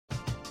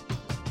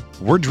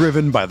We're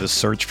driven by the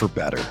search for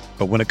better.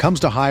 But when it comes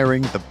to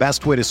hiring, the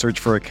best way to search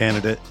for a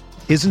candidate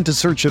isn't to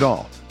search at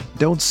all.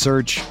 Don't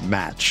search,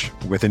 match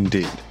with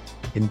Indeed.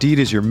 Indeed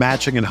is your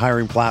matching and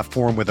hiring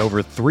platform with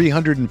over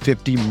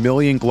 350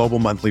 million global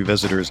monthly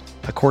visitors,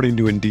 according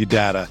to Indeed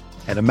data,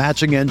 and a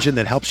matching engine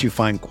that helps you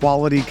find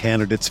quality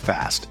candidates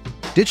fast.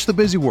 Ditch the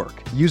busy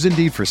work. Use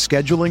Indeed for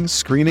scheduling,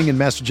 screening, and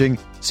messaging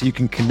so you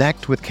can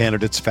connect with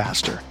candidates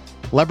faster.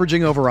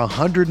 Leveraging over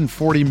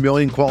 140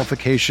 million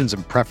qualifications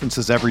and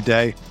preferences every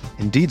day,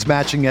 Indeed's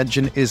matching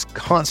engine is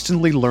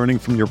constantly learning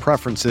from your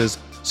preferences,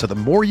 so the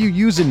more you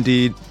use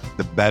Indeed,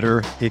 the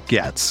better it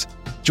gets.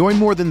 Join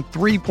more than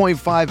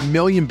 3.5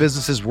 million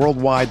businesses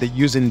worldwide that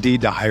use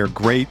Indeed to hire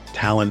great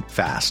talent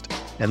fast.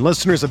 And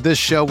listeners of this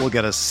show will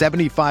get a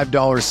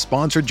 $75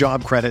 sponsored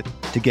job credit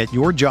to get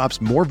your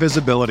jobs more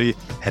visibility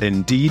at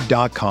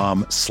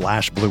Indeed.com/Blue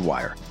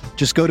Wire.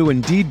 Just go to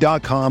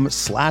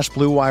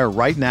Indeed.com/Blue Wire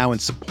right now and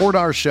support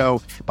our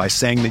show by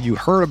saying that you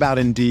heard about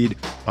Indeed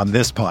on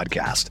this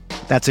podcast.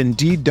 That's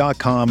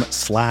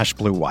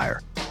Indeed.com/Blue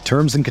Wire.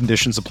 Terms and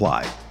conditions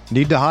apply.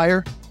 Need to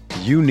hire?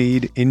 You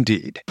need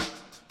Indeed.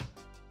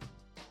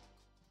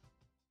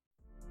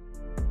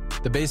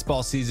 The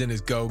baseball season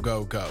is go,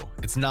 go, go.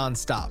 It's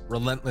nonstop,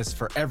 relentless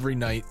for every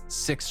night,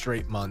 6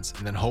 straight months,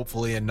 and then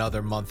hopefully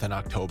another month in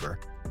October.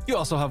 You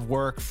also have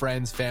work,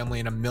 friends, family,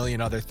 and a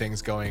million other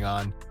things going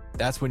on.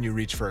 That's when you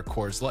reach for a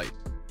Coors Light.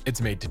 It's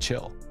made to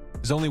chill.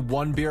 There's only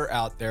one beer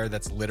out there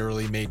that's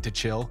literally made to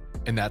chill,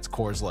 and that's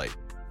Coors Light.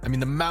 I mean,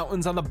 the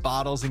mountains on the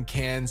bottles and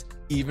cans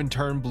even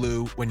turn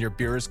blue when your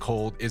beer is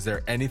cold. Is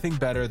there anything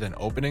better than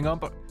opening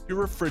up your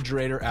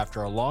refrigerator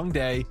after a long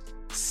day,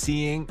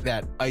 seeing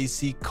that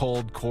icy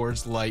cold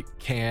Coors Light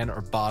can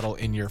or bottle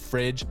in your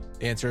fridge?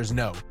 The answer is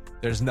no.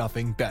 There's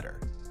nothing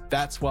better.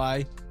 That's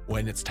why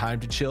when it's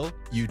time to chill,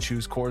 you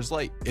choose Coors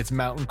Light. It's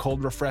mountain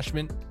cold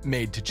refreshment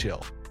made to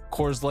chill.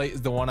 Coors Light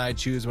is the one I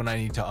choose when I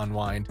need to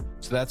unwind.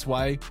 So that's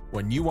why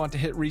when you want to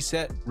hit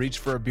reset, reach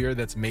for a beer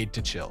that's made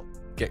to chill.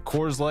 Get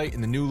Coors Light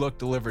in the new look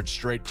delivered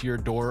straight to your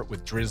door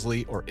with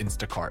Drizzly or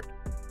Instacart.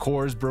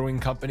 Coors Brewing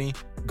Company,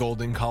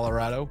 Golden,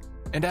 Colorado.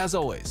 And as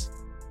always,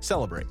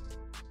 celebrate.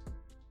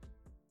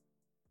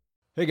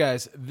 Hey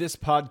guys, this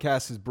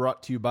podcast is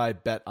brought to you by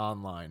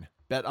BetOnline.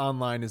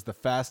 BetOnline is the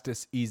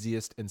fastest,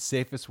 easiest, and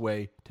safest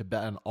way to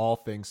bet on all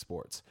things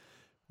sports.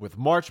 With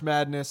March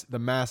Madness, the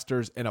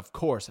Masters, and of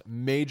course,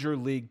 Major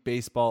League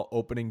Baseball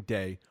opening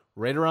day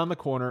right around the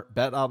corner,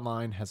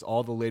 BetOnline has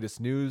all the latest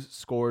news,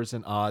 scores,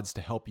 and odds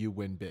to help you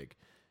win big.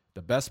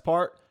 The best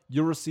part?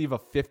 You'll receive a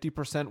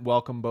 50%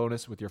 welcome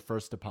bonus with your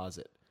first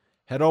deposit.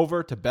 Head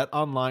over to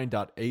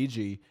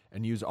betonline.ag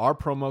and use our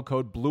promo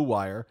code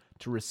BLUEWIRE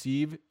to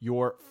receive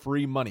your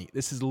free money.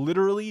 This is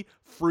literally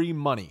free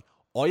money.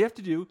 All you have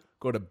to do,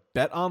 go to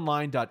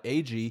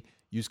betonline.ag,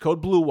 use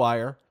code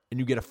BLUEWIRE, and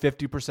you get a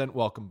 50%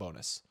 welcome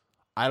bonus.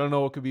 I don't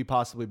know what could be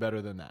possibly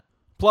better than that.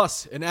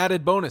 Plus, an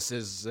added bonus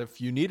is if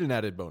you need an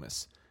added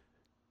bonus.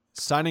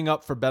 Signing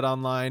up for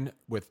BetOnline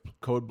with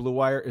code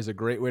BLUEWIRE is a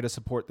great way to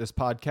support this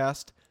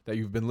podcast that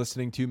you've been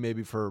listening to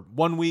maybe for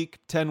 1 week,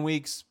 10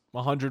 weeks,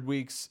 100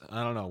 weeks.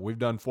 I don't know. We've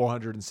done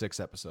 406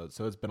 episodes,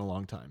 so it's been a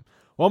long time.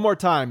 One more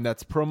time,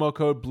 that's promo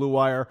code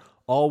BLUEWIRE,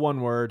 all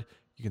one word.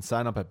 You can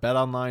sign up at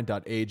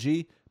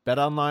betonline.ag.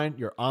 BetOnline,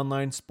 your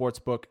online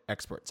sportsbook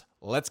experts.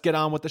 Let's get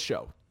on with the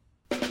show.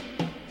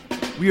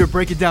 We are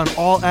breaking down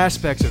all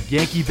aspects of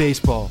Yankee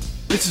baseball.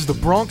 This is the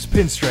Bronx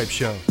Pinstripe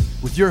Show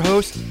with your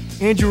hosts,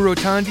 Andrew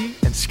Rotondi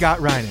and Scott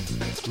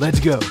Reinen.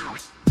 Let's go.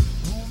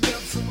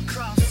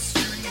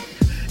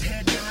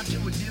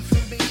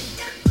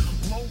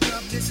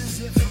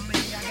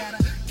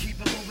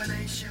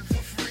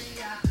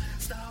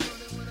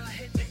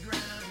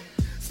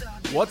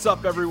 What's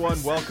up,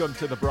 everyone? Welcome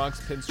to the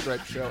Bronx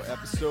Pinstripe Show,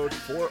 episode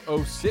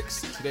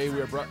 406. Today we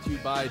are brought to you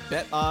by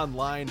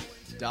betonline.ag,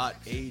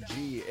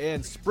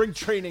 and spring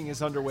training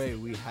is underway.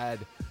 We had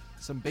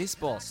some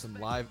baseball, some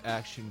live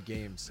action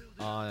games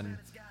on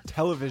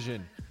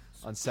television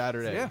on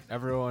Saturday. Yeah.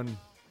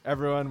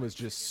 Everyone was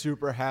just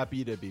super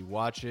happy to be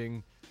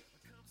watching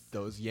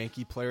those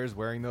Yankee players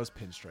wearing those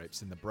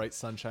pinstripes in the bright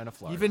sunshine of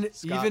Florida.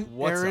 Even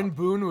Aaron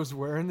Boone was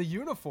wearing the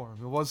uniform.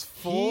 It was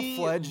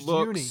full-fledged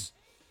uni.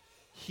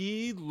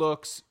 He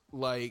looks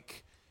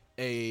like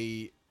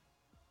a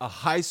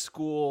high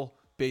school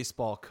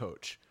baseball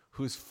coach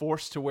who's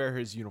forced to wear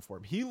his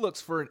uniform. He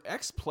looks, for an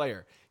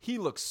ex-player, he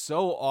looks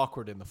so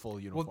awkward in the full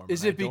uniform. Well,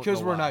 is it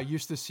because we're not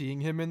used to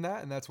seeing him in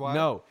that, and that's why?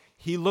 No,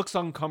 he looks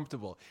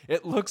uncomfortable.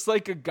 It looks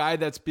like a guy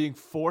that's being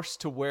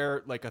forced to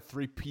wear like a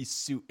 3-piece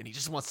suit, and he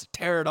just wants to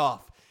tear it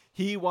off.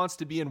 He wants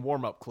to be in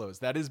warm-up clothes.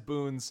 That is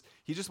Boone's.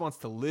 He just wants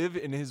to live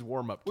in his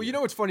warm-up gear. Well, you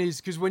know what's funny is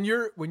because when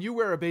you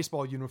wear a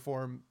baseball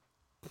uniform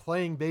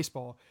playing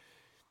baseball,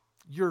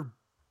 you're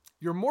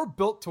more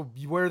built to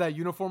wear that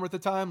uniform at the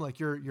time. Like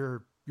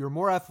you're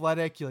more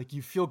athletic.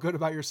 You feel good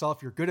about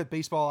yourself. You're good at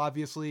baseball.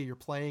 Obviously, you're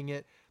playing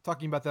it.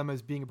 Talking about them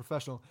as being a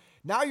professional.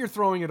 Now you're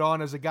throwing it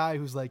on as a guy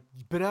who's like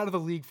been out of the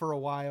league for a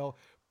while,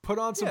 put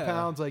on some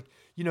pounds. Like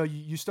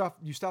you stop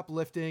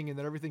lifting, and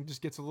then everything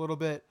just gets a little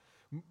bit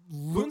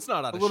Boone's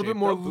not out of a little shape, bit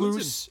more though. Boone's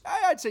loose.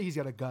 I'd say he's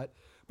got a gut.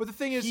 But the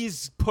thing is,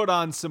 he's put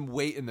on some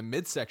weight in the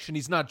midsection.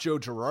 He's not Joe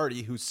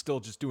Girardi, who's still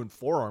just doing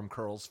forearm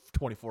curls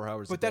 24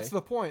 hours a day. But that's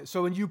the point.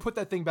 So when you put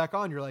that thing back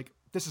on, you're like,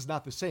 this is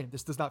not the same.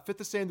 This does not fit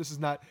the same. This is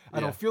not, I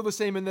don't feel the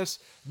same in this.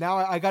 Now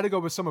I got to go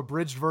with some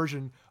abridged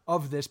version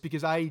of this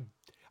because I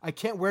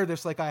can't wear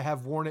this like I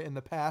have worn it in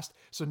the past.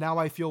 So now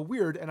I feel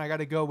weird and I got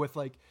to go with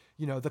like,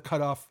 the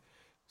cutoff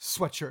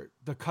sweatshirt,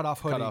 the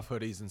cutoff hoodie. Cutoff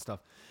hoodies and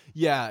stuff.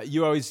 Yeah,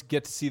 you always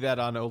get to see that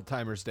on Old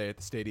Timers Day at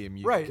the stadium.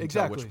 You can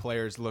tell which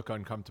players look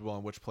uncomfortable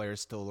and which players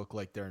still look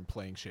like they're in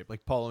playing shape.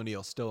 Like Paul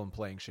O'Neill's still in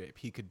playing shape.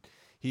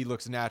 He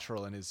looks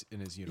natural in his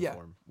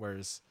uniform.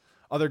 Whereas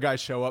other guys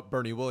show up.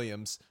 Bernie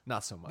Williams,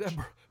 not so much.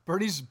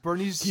 Bernie's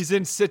he's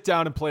in sit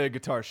down and play a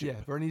guitar shape. Yeah,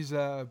 Bernie's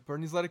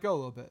let it go a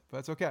little bit, but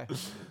that's okay.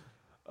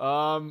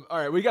 All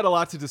right, we got a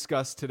lot to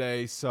discuss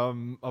today.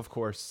 Some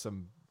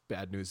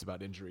bad news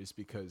about injuries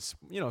because,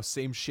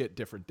 same shit,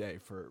 different day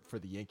for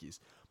the Yankees.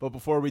 But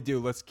before we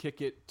do, I'll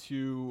kick it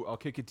to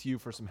you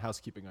for some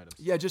housekeeping items.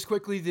 Yeah, just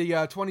quickly, the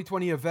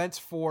 2020 events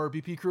for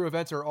BP Crew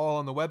events are all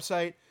on the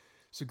website.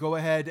 So go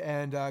ahead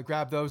and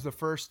grab those. The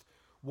first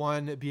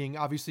one being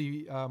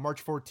obviously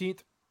March 14th,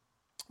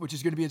 which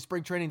is going to be in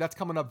spring training. That's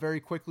coming up very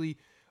quickly.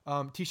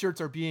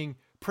 T-shirts are being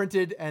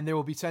printed and they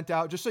will be sent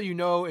out. Just so you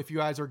know, if you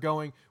guys are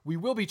going, we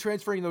will be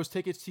transferring those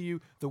tickets to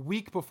you the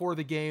week before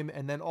the game.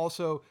 And then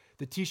also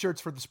the T-shirts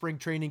for the spring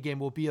training game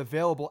will be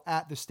available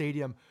at the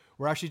stadium.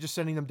 We're actually just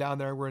sending them down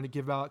there. We're going to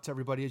give out to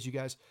everybody as you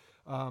guys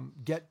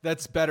get.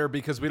 That's better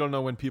because we don't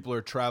know when people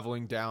are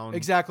traveling down.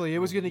 Exactly. It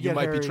was going to get You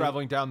might be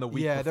traveling down the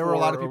week before. There were a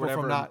lot of people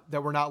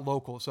that were not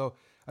local. So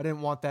I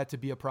didn't want that to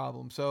be a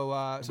problem.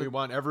 So we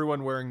want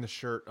everyone wearing the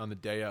shirt on the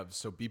day of.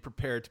 So be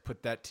prepared to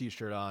put that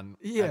T-shirt on.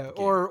 Yeah,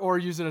 or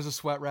use it as a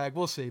sweat rag.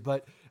 We'll see.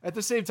 But at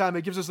the same time,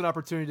 it gives us an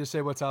opportunity to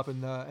say what's up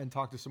and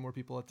talk to some more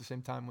people at the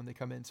same time when they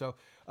come in. So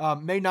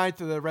May 9th,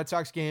 the Red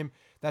Sox game.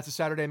 That's a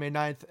Saturday, May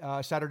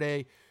 9th.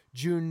 Saturday,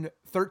 June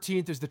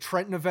 13th is the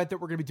Trenton event that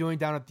we're going to be doing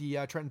down at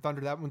the Trenton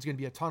Thunder. That one's going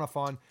to be a ton of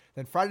fun.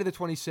 Then Friday the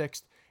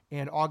 26th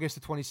and August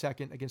the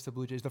 22nd against the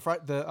Blue Jays. The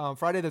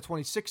Friday the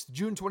 26th,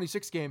 June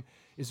 26th game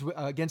is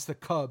against the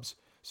Cubs.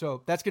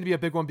 So that's going to be a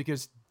big one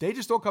because they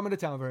just don't come into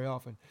town very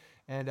often.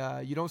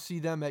 And you don't see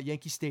them at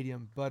Yankee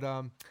Stadium. But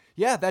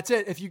yeah, that's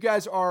it. If you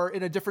guys are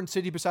in a different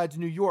city besides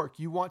New York,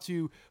 you want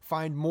to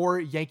find more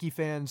Yankee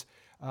fans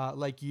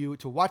like you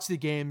to watch the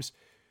games,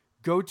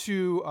 go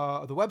to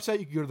the website.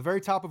 You can go to the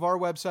very top of our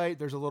website.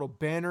 There's a little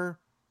banner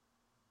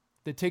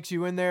that takes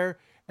you in there.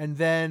 And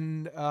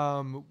then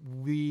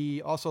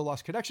we also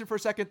lost connection for a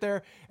second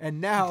there.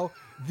 And now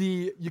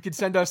you can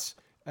send us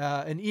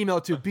an email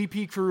to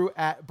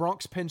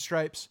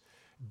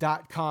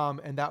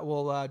bpcrew@bronxpinstripes.com. And that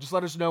will just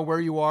let us know where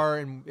you are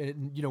and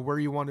where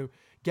you want to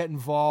get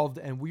involved.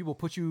 And we will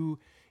put you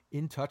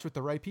in touch with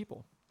the right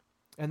people.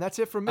 And that's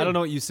it from me. I don't know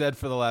what you said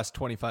for the last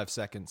 25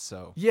 seconds.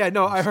 So yeah,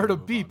 no, I heard a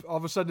beep. All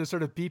of a sudden it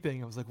started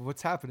beeping. I was like,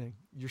 what's happening?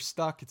 You're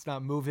stuck. It's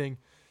not moving.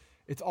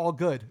 It's all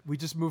good. We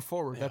just move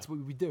forward. Yeah. That's what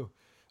we do.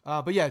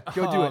 But yeah,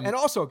 go do it. And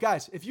also,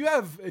 guys, if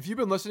you've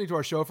been listening to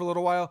our show for a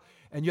little while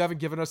and you haven't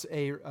given us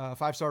a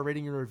 5-star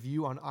rating and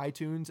review on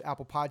iTunes,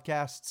 Apple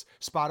Podcasts,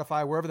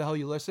 Spotify, wherever the hell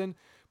you listen,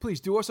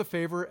 please do us a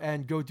favor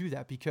and go do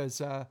that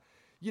because,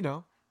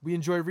 we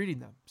enjoy reading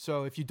them.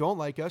 So if you don't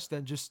like us,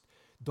 then just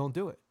don't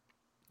do it.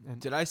 And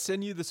did I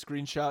send you the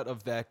screenshot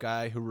of that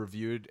guy who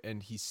reviewed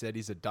and he said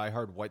he's a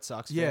diehard White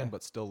Sox fan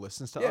but still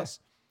listens to us?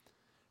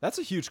 That's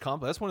a huge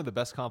compliment. That's one of the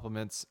best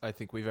compliments I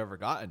think we've ever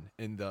gotten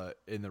in the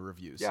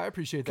reviews. Yeah, I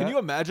appreciate that. Can you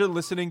imagine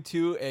listening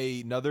to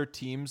another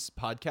team's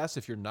podcast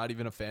if you're not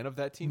even a fan of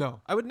that team?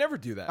 No. I would never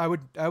do that.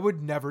 I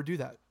would never do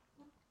that.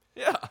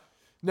 Yeah.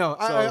 No,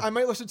 so, I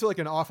might listen to like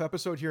an off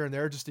episode here and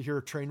there just to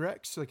hear train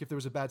wrecks, like if there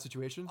was a bad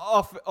situation.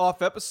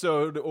 Off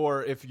episode,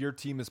 or if your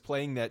team is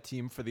playing that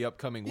team for the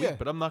upcoming week.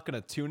 But I'm not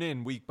going to tune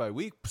in week by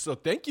week. So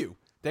thank you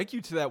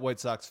to that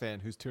White Sox fan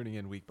who's tuning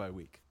in week by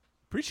week.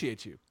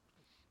 Appreciate you.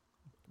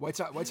 White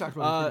Sox will be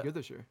pretty good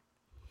this year.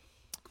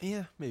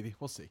 Yeah, maybe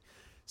we'll see.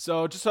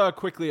 So just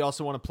quickly,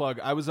 also want to plug.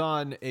 I was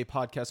on a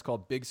podcast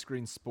called Big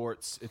Screen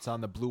Sports. It's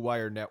on the Blue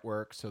Wire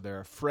Network. So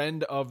they're a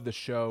friend of the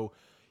show.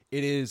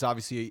 It is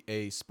obviously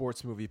a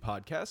sports movie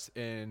podcast,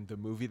 and the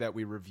movie that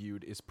we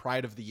reviewed is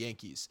Pride of the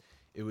Yankees.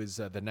 It was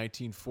the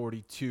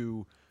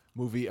 1942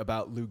 movie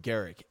about Lou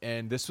Gehrig.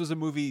 And this was a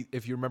movie,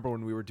 if you remember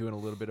when we were doing a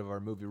little bit of our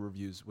movie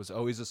reviews, was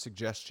always a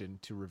suggestion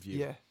to review.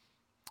 Yeah.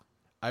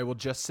 I will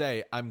just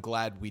say I'm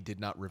glad we did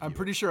not review I'm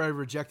pretty sure I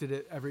rejected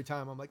it every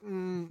time. I'm like,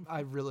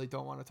 I really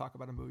don't want to talk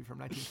about a movie from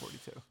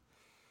 1942.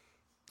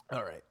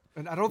 All right.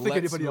 And I don't think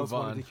anybody else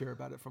wanted to hear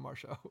about it from our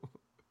show,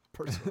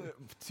 personally.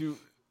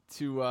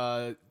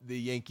 to the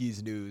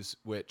Yankees news,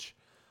 which,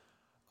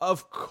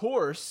 of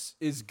course,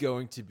 is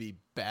going to be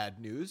bad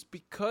news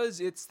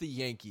because it's the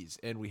Yankees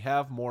and we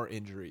have more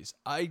injuries.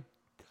 I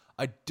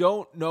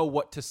don't know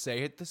what to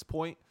say at this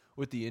point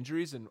with the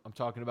injuries, and I'm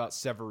talking about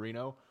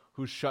Severino,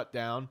 who's shut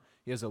down.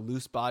 He has a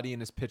loose body in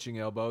his pitching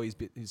elbow. He's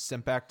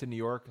sent back to New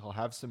York. He'll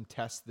have some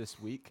tests this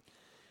week.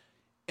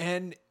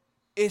 And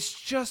it's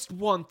just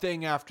one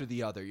thing after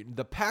the other.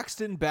 The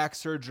Paxton back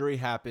surgery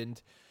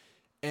happened,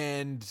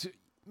 and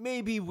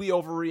maybe we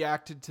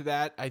overreacted to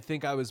that. I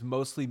think I was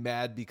mostly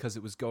mad because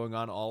it was going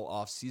on all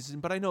off season,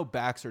 but I know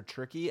backs are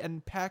tricky,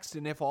 and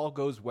Paxton, if all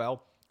goes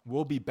well,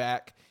 will be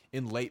back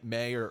in late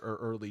May or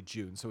early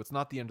June. So it's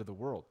not the end of the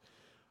world.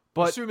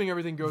 But assuming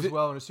everything goes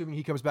well and assuming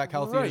he comes back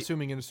healthy, right.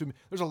 and assuming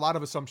there's a lot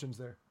of assumptions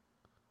there.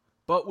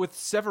 But with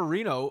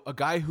Severino, a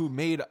guy who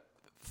made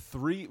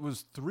three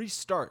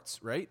starts,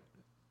 right?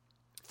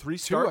 3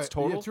 starts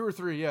total? Yeah, 2 or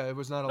 3. Yeah, it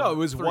was not a lot. No, it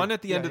was 3. 1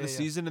 at the end of the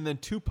season and then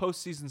 2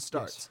 postseason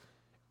starts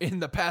in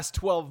the past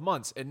 12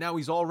 months. And now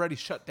he's already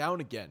shut down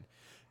again.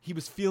 He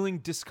was feeling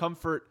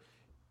discomfort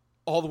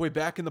all the way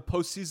back in the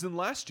postseason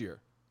last year.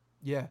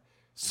 Yeah.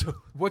 So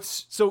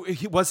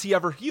was he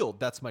ever healed?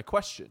 That's my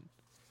question.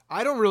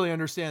 I don't really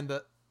understand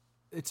that.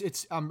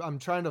 I'm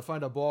trying to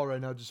find a ball right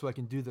now just so I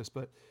can do this,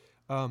 but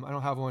I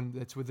don't have one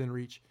that's within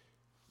reach.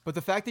 But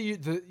the fact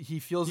that he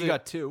feels you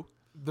got 2.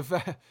 The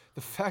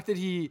fact that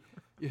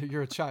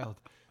you're a child.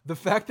 The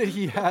fact that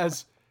he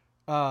has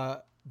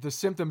the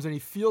symptoms and he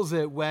feels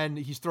it when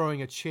he's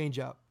throwing a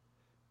changeup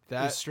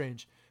is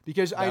strange.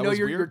 Because I know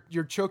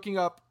you're choking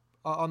up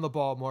on the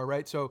ball more,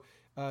 right? So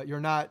you're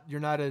not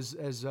as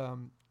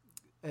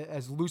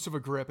loose of a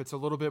grip. It's a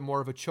little bit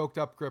more of a choked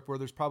up grip where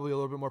there's probably a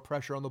little bit more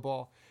pressure on the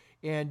ball,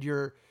 and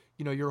you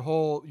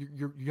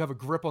have a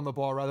grip on the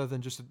ball rather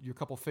than just your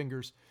couple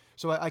fingers.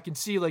 So I can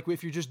see, like,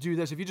 if you just do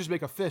this, if you just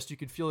make a fist, you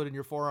could feel it in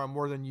your forearm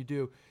more than you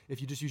do if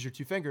you just use your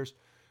 2 fingers.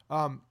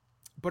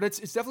 But it's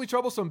definitely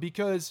troublesome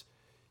because,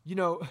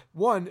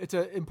 one, it's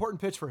an important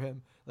pitch for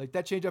him. Like,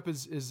 that changeup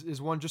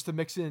is one just to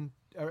mix in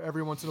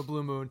every once in a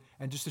blue moon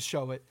and just to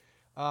show it.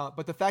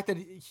 But the fact that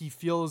he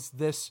feels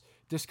this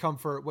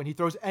discomfort when he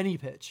throws any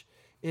pitch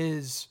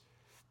is,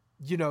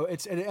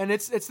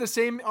 it's the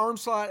same arm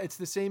slot. It's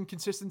the same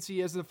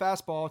consistency as the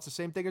fastball. It's the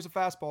same thing as a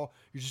fastball.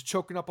 You're just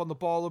choking up on the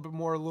ball a little bit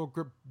more,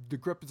 the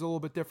grip is a little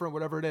bit different,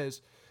 whatever it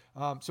is.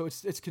 So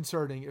it's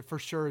concerning. It for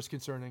sure is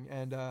concerning.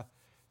 And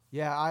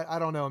I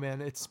don't know,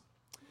 man.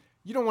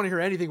 You don't want to hear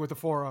anything with the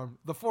forearm.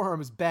 The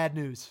forearm is bad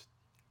news.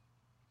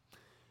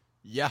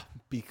 Yeah,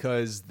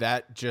 because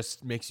that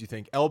just makes you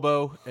think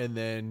elbow, and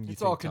then you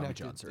think Tommy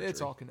John surgery. It's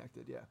all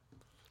connected, yeah.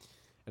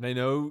 And I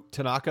know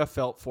Tanaka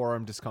felt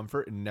forearm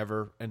discomfort and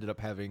never ended up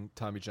having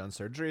Tommy John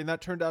surgery, and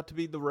that turned out to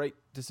be the right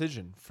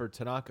decision for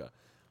Tanaka.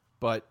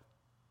 But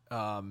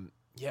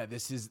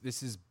this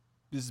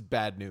is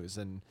bad news,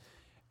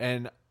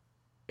 and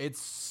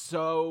it's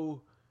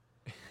so.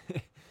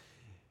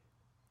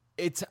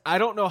 I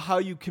don't know how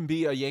you can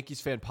be a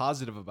Yankees fan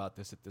positive about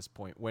this at this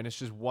point when it's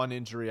just one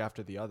injury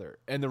after the other.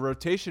 And the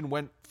rotation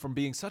went from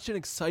being such an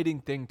exciting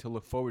thing to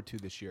look forward to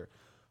this year.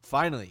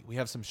 Finally, we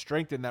have some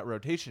strength in that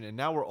rotation, and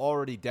now we're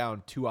already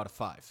down 2 out of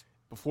 5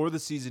 before the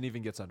season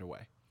even gets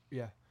underway.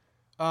 Yeah.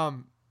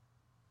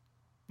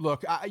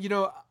 Look,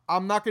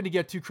 I'm not going to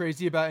get too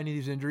crazy about any of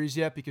these injuries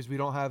yet because we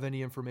don't have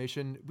any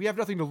information. We have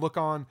nothing to look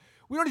on.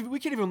 We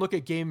can't even look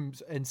at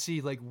games and see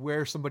like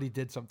where somebody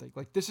did something.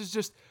 Like, this is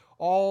just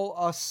all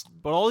us.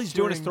 But all he's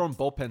doing is throwing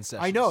bullpen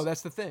sessions. I know,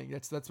 that's the thing.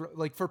 That's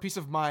like, for peace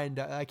of mind,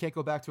 I can't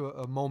go back to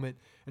a moment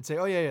and say,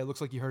 oh yeah, it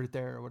looks like you heard it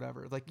there or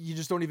whatever. Like, you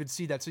just don't even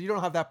see that, so you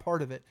don't have that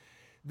part of it.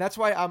 That's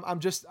why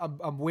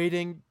I'm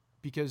waiting,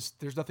 because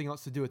there's nothing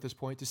else to do at this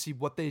point, to see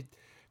what they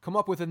come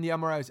up with in the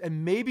MRIs.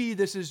 And maybe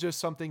this is just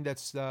something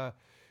that's,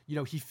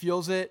 he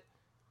feels it,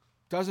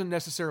 doesn't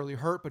necessarily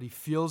hurt, but he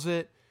feels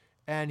it,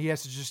 and he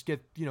has to just get,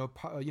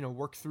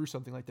 work through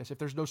something like this. If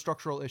there's no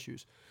structural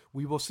issues,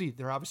 we will see.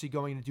 They're obviously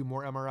going to do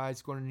more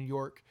MRIs, going to New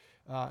York,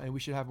 and we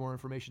should have more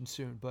information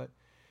soon. But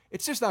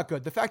it's just not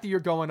good. The fact that you're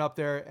going up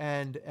there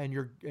and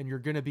you're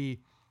going to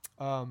be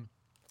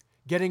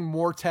getting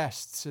more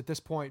tests at this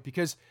point,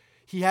 because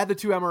he had the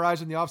 2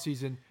 MRIs in the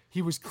offseason.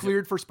 He was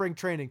cleared for spring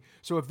training.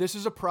 So if this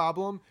is a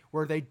problem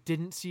where they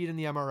didn't see it in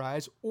the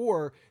MRIs,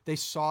 or they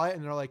saw it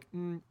and they're like,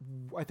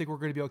 I think we're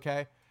going to be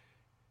okay.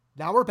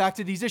 Now we're back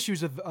to these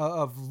issues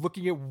of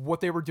looking at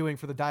what they were doing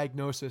for the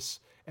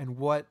diagnosis and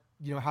what,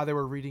 how they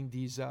were reading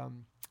these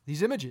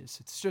images.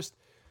 It's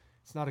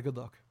not a good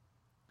look.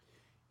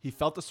 He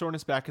felt the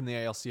soreness back in the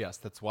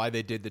ALCS. That's why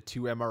they did the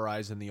 2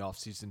 MRIs in the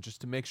offseason,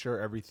 just to make sure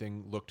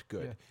everything looked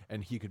good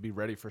and he could be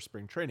ready for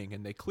spring training.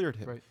 And they cleared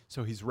him. Right.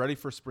 So he's ready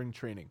for spring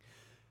training.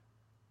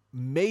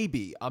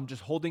 Maybe I'm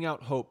just holding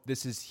out hope.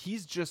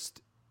 He's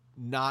just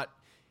not,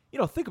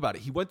 think about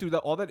it. He went through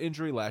all that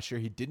injury last year.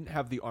 He didn't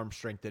have the arm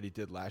strength that he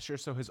did last year.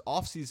 So his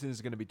offseason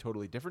is going to be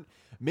totally different.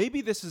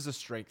 Maybe this is a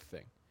strength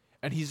thing.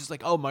 And he's just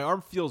like, oh, my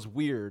arm feels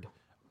weird.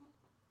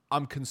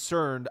 I'm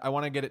concerned. I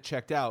want to get it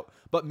checked out.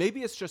 But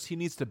maybe it's just he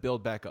needs to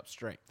build back up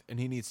strength, and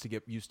he needs to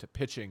get used to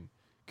pitching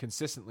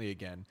consistently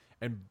again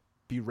and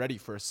be ready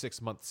for a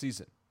 6-month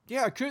season.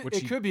 Yeah, it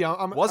could be.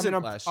 I'm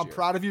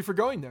proud of you for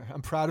going there.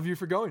 I'm proud of you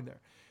for going there.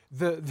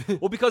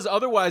 Well, because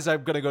otherwise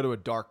I'm going to go to a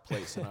dark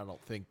place, and I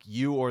don't think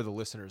you or the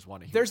listeners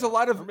want to hear. There's a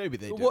lot of, or maybe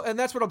they do. Well, and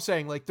that's what I'm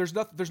saying. Like,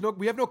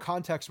 we have no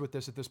context with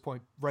this at this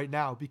point right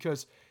now,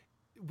 because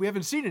we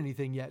haven't seen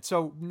anything yet.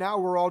 So now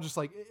we're all just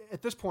like,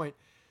 at this point,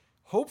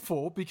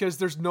 hopeful because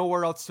there's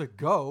nowhere else to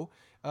go.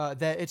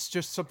 That it's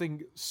just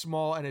something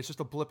small and it's just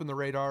a blip in the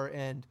radar,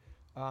 and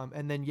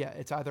then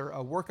it's either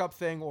a workup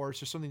thing or it's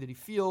just something that he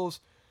feels,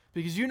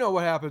 because you know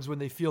what happens when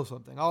they feel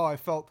something. Oh, I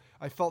felt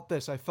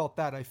this, I felt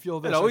that, I feel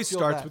this. It always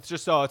starts that. with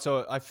just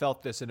so I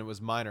felt this and it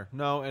was minor.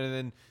 No, and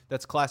then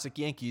that's classic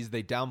Yankees.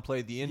 They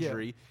downplay the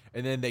injury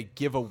and then they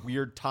give a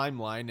weird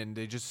timeline and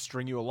they just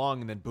string you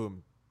along and then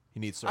boom, he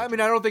needs surgery. I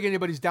mean, I don't think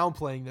anybody's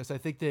downplaying this. I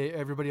think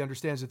everybody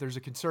understands that there's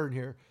a concern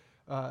here.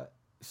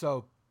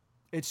 So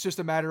it's just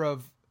a matter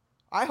of,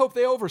 I hope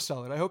they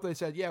oversell it. I hope they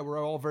said, yeah,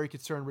 we're all very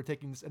concerned, we're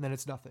taking this, and then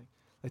it's nothing.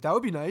 Like, that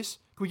would be nice.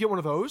 Can we get one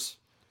of those?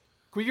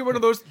 Can we get one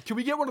of those? Can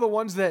we get one of the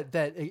ones that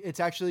it's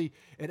actually,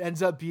 it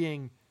ends up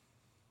being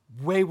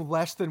way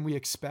less than we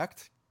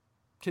expect?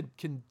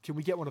 Can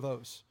we get one of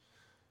those?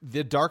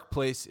 The dark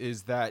place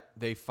is that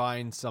they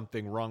find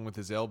something wrong with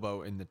his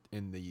elbow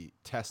in the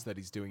test that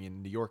he's doing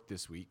in New York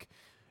this week,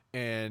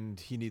 and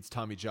he needs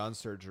Tommy John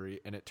surgery,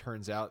 and it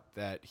turns out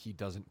that he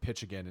doesn't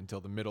pitch again until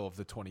the middle of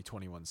the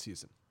 2021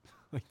 season.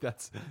 Like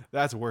that's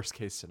worst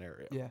case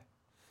scenario. Yeah,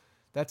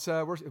 that's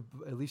worst.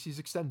 At least he's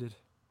extended.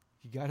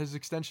 He got his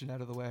extension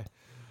out of the way.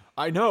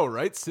 I know,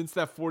 right? Since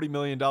that $40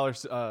 million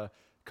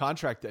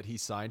contract that he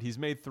signed, he's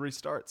made 3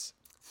 starts.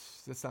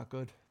 That's not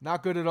good.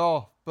 Not good at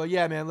all. But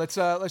yeah, man, let's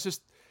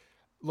just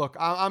look.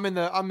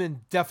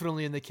 I'm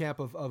definitely in the camp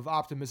of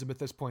optimism at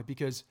this point,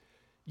 because,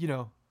 you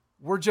know,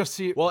 we're just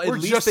seeing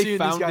these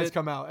guys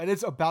come out, and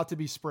it's about to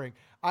be spring.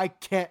 I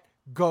can't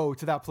go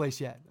to that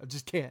place yet. I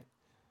just can't.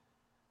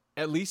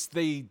 At least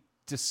they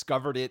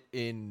discovered it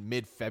in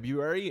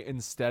mid-February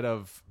instead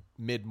of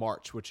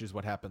mid-March, which is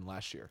what happened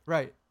last year.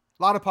 Right.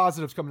 A lot of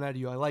positives coming out of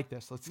you. I like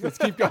this. Let's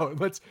keep going.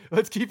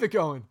 Let's keep it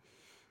going.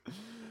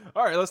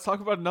 All right, let's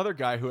talk about another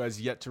guy who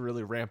has yet to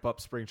really ramp up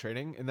spring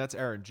training, and that's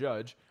Aaron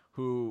Judge,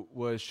 who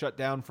was shut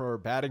down for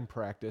batting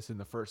practice in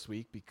the first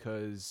week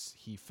because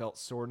he felt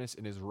soreness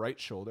in his right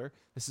shoulder.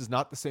 This is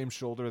not the same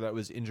shoulder that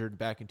was injured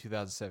back in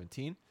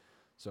 2017,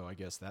 so I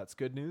guess that's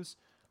good news.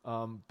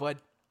 But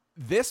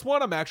this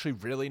one I'm actually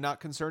really not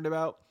concerned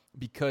about,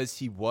 because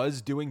he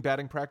was doing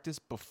batting practice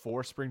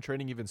before spring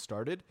training even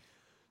started.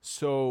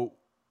 So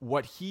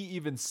what he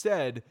even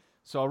said,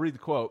 so I'll read the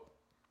quote.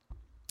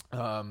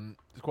 The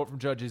quote from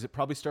Judge is, "It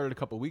probably started a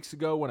couple weeks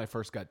ago when I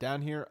first got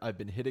down here. I've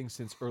been hitting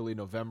since early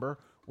November,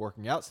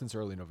 working out since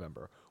early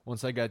November.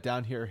 Once I got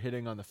down here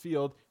hitting on the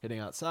field, hitting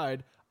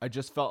outside, I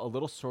just felt a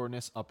little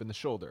soreness up in the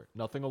shoulder.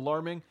 Nothing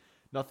alarming,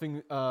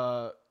 nothing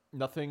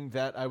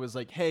that I was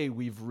like, hey,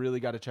 we've really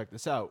got to check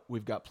this out.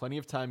 We've got plenty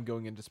of time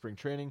going into spring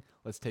training.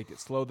 Let's take it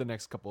slow the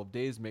next couple of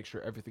days, make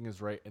sure everything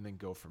is right, and then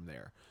go from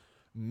there."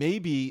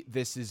 Maybe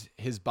this is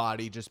his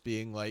body just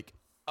being like,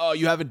 oh,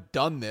 you haven't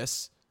done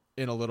this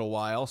in a little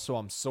while, so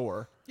I'm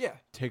sore. Yeah.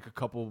 Take a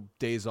couple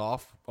days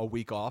off, a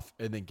week off,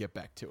 and then get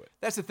back to it.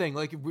 That's the thing.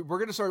 Like,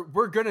 we're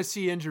going to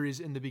see injuries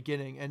in the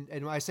beginning. And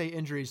when I say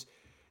injuries,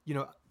 you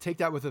know, take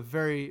that with a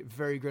very,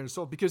 very grain of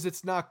salt, because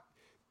it's not,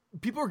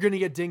 people are going to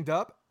get dinged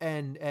up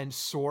and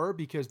sore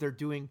because they're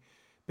doing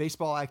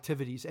baseball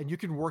activities, and you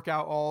can work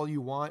out all you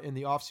want in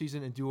the off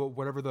season and do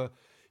whatever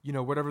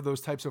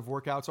those types of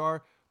workouts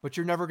are, but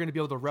you're never going to be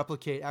able to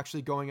replicate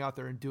actually going out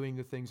there and doing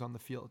the things on the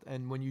field.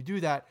 And when you do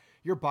that,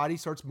 your body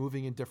starts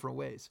moving in different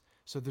ways.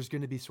 So there's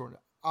going to be sort of,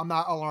 I'm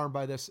not alarmed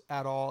by this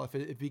at all. If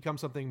it becomes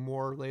something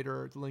more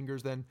later, or it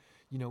lingers, then,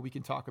 you know, we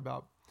can talk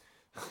about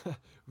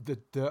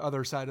the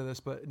other side of this.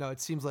 But no, it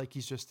seems like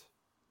he's just,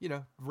 you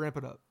know,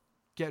 ramping up,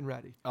 getting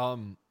ready.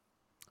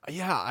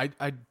 Yeah,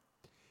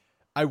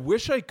 I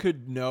wish I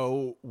could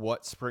know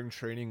what spring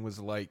training was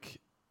like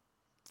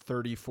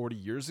 30, 40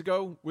 years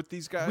ago with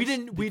these guys.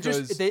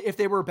 If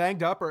they were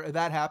banged up or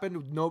that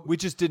happened, we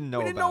just didn't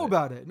know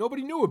about it.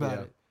 Nobody knew about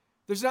it.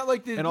 There's not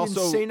like the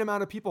insane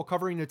amount of people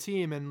covering the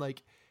team, and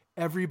like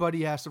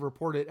everybody has to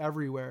report it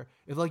everywhere.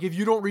 If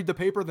you don't read the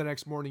paper the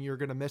next morning, you're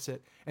going to miss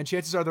it. And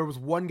chances are there was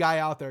one guy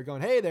out there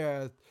going, hey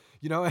there,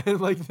 you know,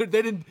 and like they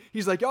didn't,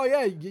 he's like, oh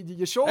yeah,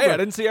 your shoulder. Hey, I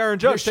didn't see Aaron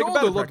Judge. Your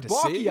shoulder looked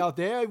balky out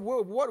there.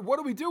 What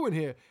are we doing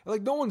here? And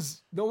like no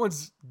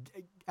one's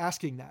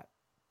asking that.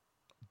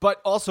 But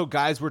also,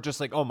 guys were just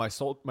like, "Oh, my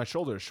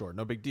shoulder is short.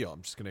 No big deal.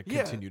 I'm just going to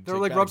continue." They're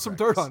like, rub some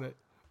dirt on it,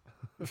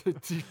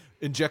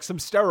 inject some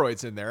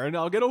steroids in there, and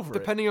I'll get over it.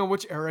 Depending on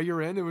which era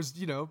you're in, it was,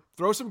 you know,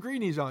 throw some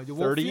greenies on.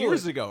 30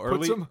 years ago,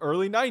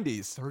 early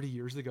 90s. 30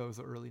 years ago was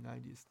the early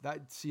 90s.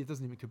 It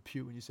doesn't even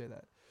compute when you say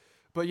that.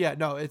 But yeah,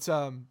 no, it's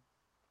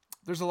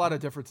there's a lot of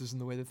differences in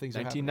the way that things are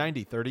happening.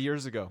 1990, 30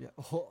 years ago. Yeah,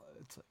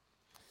 it's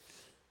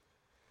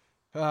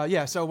like,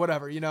 yeah. So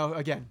whatever, you know.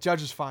 Again,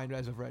 Judge is fine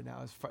as of right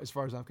now, as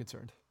far as I'm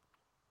concerned.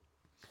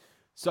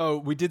 So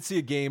we did see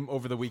a game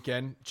over the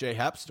weekend.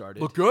 J-Happ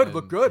started. Look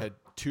good. Had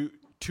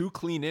two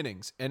clean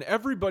innings. And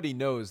everybody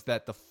knows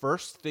that the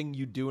first thing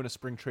you do in a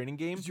spring training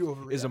game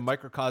is a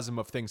microcosm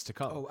of things to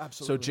come. Oh,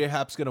 absolutely. So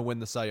J-Happ's going to win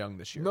the Cy Young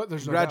this year. No,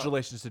 there's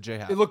Congratulations to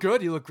J-Happ. He looked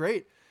good. He looked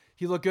great.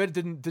 He looked good.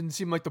 Didn't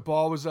seem like the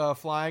ball was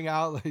flying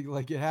out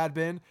like it had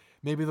been.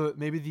 Maybe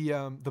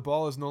the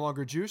ball is no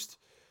longer juiced.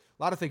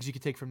 A lot of things you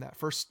could take from that.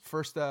 First.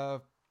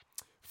 Well,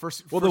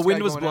 the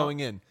wind was blowing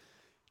in.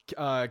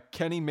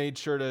 Kenny made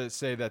sure to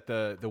say that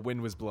the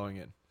wind was blowing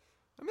in.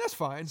 I mean, that's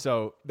fine.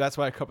 So that's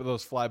why a couple of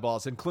those fly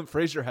balls. And Clint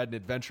Frazier had an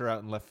adventure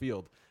out in left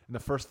field. And the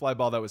first fly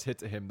ball that was hit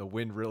to him, the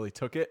wind really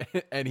took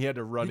it, and he had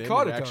to run in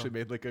and actually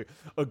made like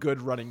a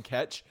good running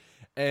catch.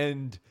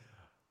 And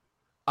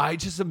I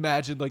just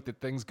imagined like the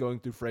things going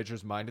through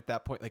Frazier's mind at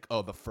that point, like,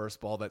 oh, the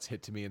first ball that's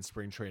hit to me in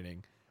spring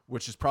training,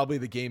 which is probably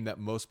the game that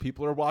most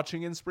people are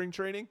watching in spring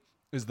training,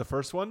 is the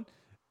first one.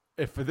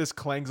 If this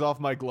clangs off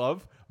my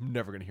glove, I'm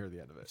never going to hear the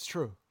end of it. It's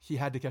true. He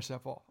had to catch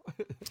that ball.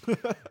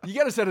 You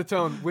got to set a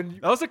tone.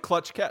 That was a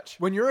clutch catch.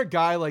 When you're a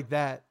guy like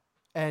that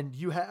and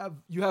you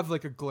have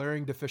like a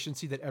glaring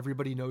deficiency that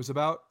everybody knows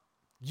about,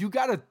 you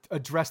got to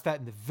address that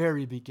in the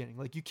very beginning.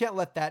 Like, you can't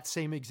let that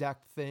same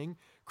exact thing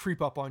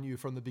creep up on you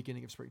from the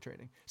beginning of spring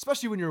training,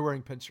 especially when you're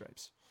wearing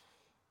pinstripes.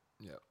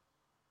 Yeah.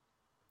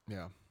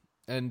 Yeah.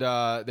 And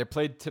they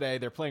played today.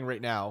 They're playing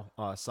right now,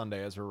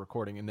 Sunday, as we're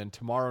recording. And then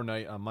tomorrow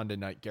night, on Monday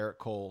night, Garrett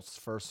Cole's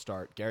first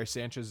start. Gary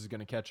Sanchez is going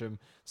to catch him.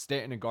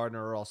 Stanton and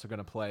Gardner are also going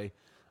to play.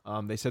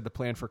 They said the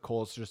plan for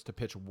Cole is just to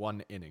pitch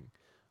one inning.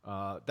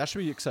 That should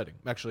be exciting.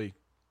 I'm actually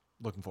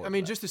looking forward to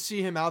that. Just to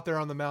see him out there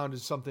on the mound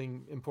is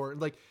something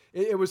important. Like,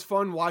 it was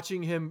fun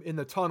watching him in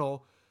the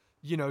tunnel,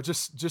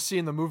 just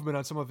seeing the movement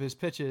on some of his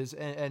pitches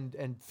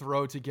and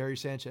throw to Gary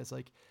Sanchez.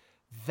 Like,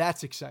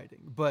 that's exciting.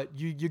 But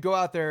you go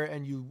out there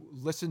and you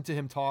listen to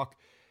him talk.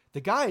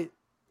 The guy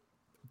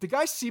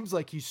seems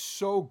like he's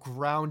so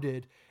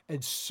grounded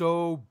and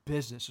so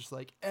business. Just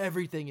like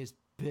everything is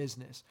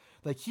business.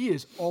 Like, he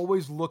is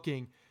always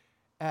looking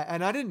at,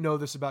 and I didn't know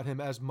this about him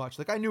as much.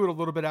 Like, I knew it a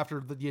little bit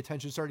after the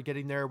attention started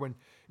getting there when,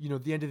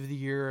 the end of the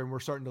year and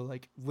we're starting to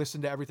like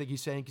listen to everything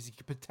he's saying because he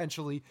could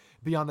potentially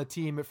be on the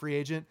team at free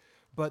agent.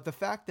 But the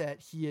fact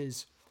that he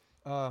is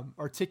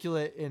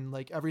articulate in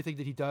like everything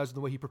that he does and the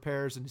way he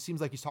prepares, and it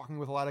seems like he's talking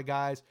with a lot of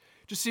guys,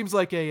 just seems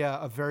like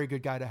a very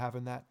good guy to have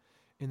in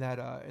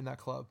that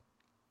club.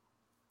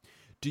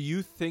 Do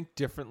you think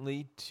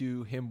differently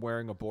to him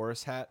wearing a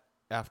Boris hat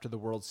after the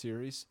World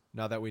Series,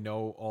 now that we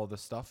know all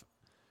this stuff?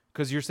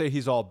 Because you're saying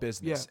he's all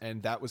business,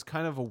 and that was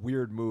kind of a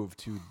weird move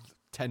to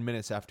 10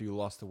 minutes after you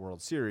lost the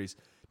World Series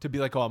to be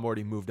like, oh, I'm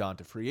already moved on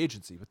to free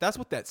agency. But that's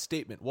what that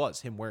statement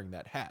was, him wearing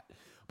that hat.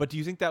 But do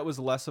you think that was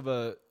less of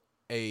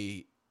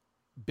a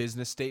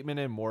business statement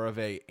and more of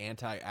a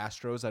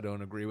anti-Astros, I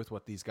don't agree with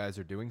what these guys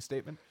are doing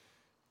statement?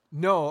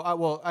 No,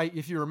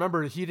 if you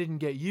remember, he didn't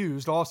get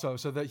used also,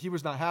 so that he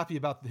was not happy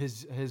about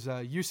his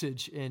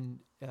usage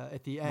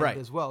at the end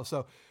as well.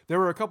 So there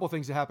were a couple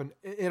things that happened.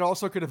 It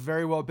also could have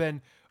very well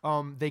been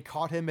they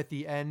caught him at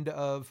the end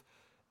of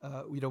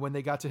when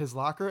they got to his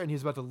locker and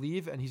he's about to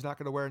leave and he's not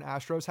going to wear an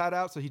Astros hat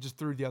out, so he just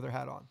threw the other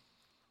hat on.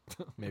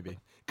 Maybe.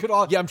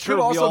 I'm sure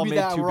we all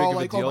made too big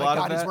of a deal out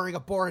of that. He's wearing a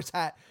Boris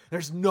hat.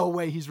 There's no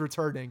way he's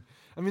returning.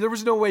 I mean, there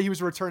was no way he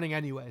was returning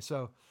anyway.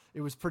 So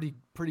it was pretty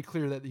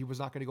clear that he was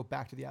not going to go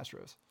back to the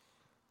Astros.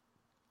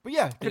 But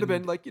yeah, it could have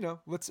been like,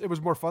 it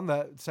was more fun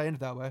saying it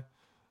that way.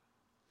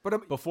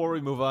 But before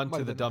we move on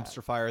to the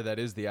dumpster fire that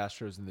is the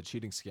Astros and the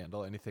cheating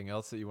scandal, anything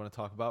else that you want to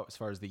talk about as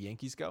far as the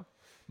Yankees go?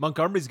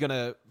 Montgomery's going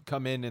to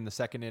come in the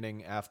second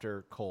inning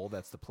after Cole.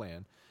 That's the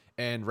plan.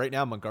 And right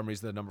now,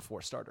 Montgomery's the number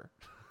 4 starter.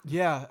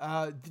 Yeah,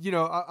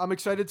 I'm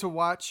excited to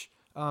watch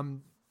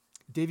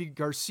Davy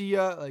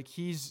Garcia. Like,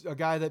 he's a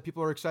guy that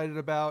people are excited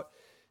about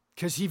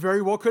because he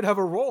very well could have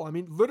a role. I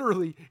mean,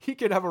 literally, he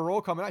could have a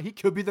role coming out. He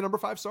could be the number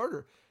 5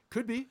 starter.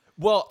 Could be.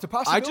 Well,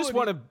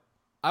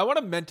 I want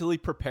to mentally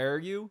prepare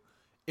you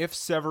if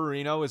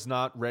Severino is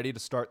not ready to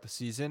start the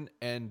season.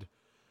 And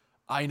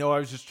I know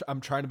I'm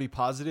trying to be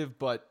positive,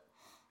 but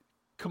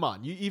come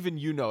on,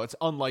 it's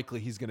unlikely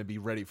he's going to be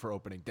ready for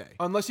opening day.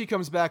 Unless he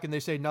comes back and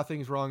they say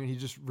nothing's wrong and he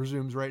just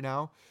resumes right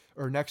now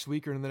or next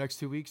week or in the next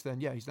 2 weeks,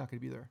 then yeah, he's not going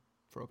to be there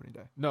for opening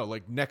day. No,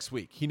 like next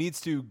week. He needs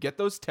to get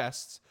those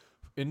tests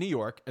in New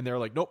York and they're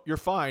like, nope, you're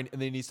fine.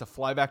 And then he needs to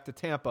fly back to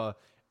Tampa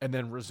and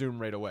then resume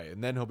right away.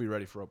 And then he'll be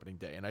ready for opening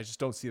day. And I just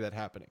don't see that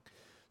happening.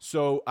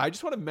 So I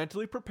just want to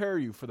mentally prepare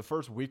you for the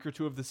first week or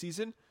 2 of the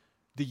season,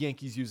 the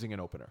Yankees using an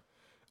opener.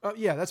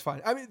 Yeah, that's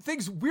fine. I mean,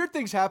 weird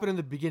things happen in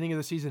the beginning of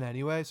the season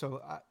anyway,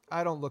 so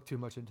I don't look too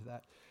much into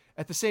that.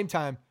 At the same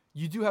time,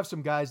 you do have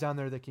some guys down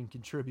there that can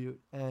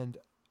contribute, and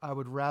I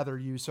would rather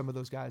use some of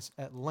those guys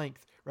at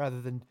length rather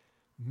than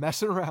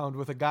messing around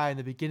with a guy in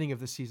the beginning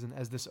of the season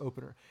as this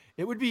opener.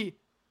 It would be.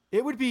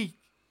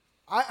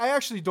 I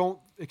actually don't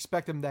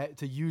expect them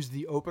to use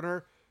the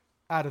opener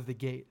out of the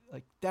gate.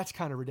 Like, that's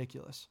kind of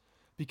ridiculous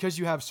because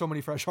you have so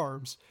many fresh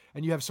arms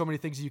and you have so many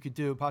things that you could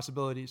do,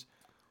 possibilities.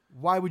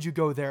 Why would you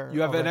go there?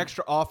 You have an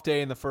extra off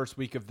day in the first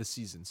week of the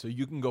season. So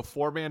you can go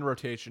 4-man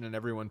rotation and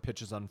everyone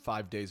pitches on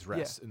 5 days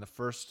rest in the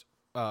first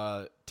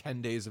 10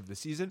 days of the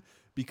season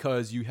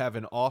because you have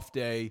an off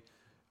day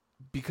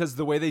because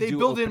the way they do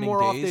build in more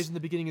days, off days in the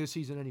beginning of the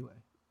season anyway.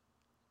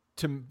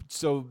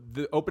 So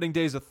the opening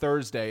day is a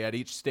Thursday at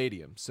each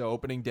stadium. So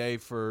opening day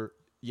for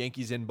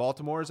Yankees in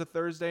Baltimore is a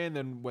Thursday, and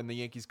then when the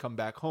Yankees come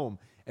back home,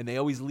 and they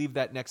always leave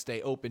that next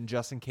day open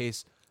just in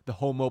case the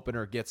home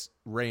opener gets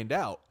rained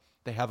out.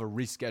 They have a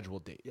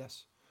rescheduled date.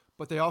 Yes.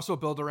 But they also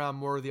build around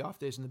more of the off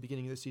days in the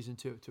beginning of the season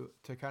too,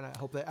 to kind of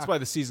help that. That's why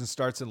the season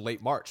starts in late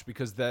March,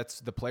 because that's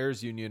the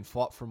players' union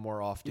fought for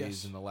more off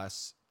days in the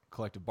last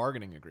collective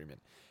bargaining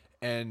agreement,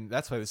 and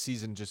that's why the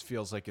season just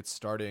feels like it's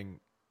starting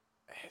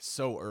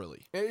so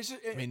early.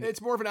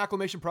 It's more of an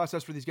acclimation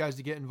process for these guys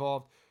to get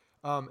involved,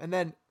 and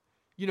then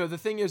the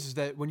thing is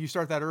that when you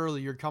start that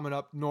early, you're coming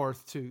up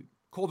north to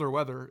colder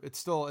weather.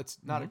 It's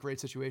not a great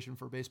situation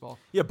for baseball.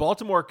 Yeah,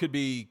 Baltimore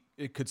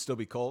could still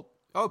be cold.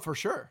 Oh, for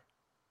sure.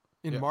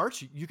 In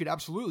March, you could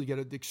absolutely get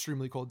an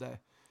extremely cold day.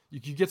 You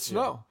could get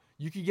snow.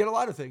 You could get a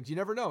lot of things. You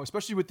never know,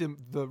 especially with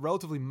the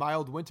relatively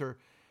mild winter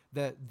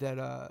that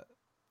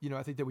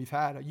I think that we've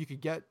had. You could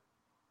get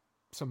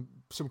some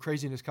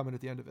craziness coming at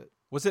the end of it.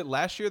 Was it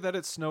last year that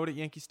it snowed at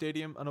Yankee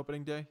Stadium on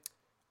opening day?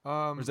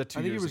 Or was that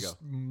 2 years ago?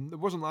 It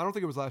wasn't. I don't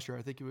think it was last year.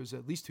 I think it was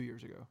at least 2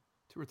 years ago,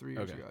 2 or 3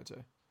 years ago, I'd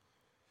say.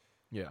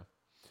 Yeah.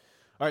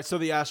 All right. So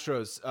the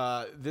Astros.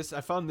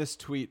 I found this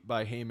tweet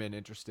by Heyman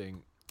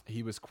interesting.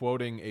 He was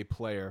quoting a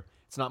player.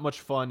 It's not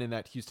much fun in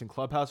that Houston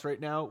clubhouse right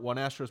now. One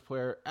Astros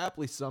player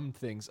aptly summed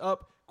things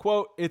up.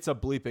 Quote, "It's a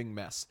bleeping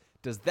mess."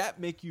 Does that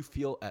make you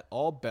feel at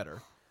all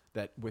better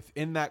that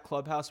within that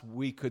clubhouse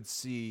we could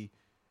see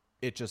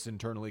it just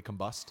internally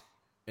combust?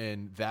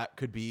 And that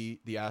could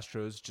be the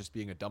Astros just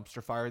being a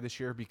dumpster fire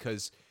this year,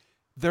 because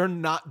they're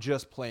not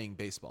just playing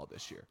baseball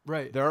this year.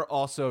 Right. They're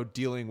also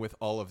dealing with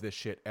all of this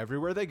shit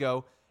everywhere they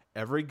go.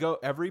 Every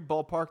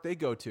ballpark they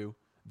go to,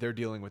 they're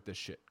dealing with this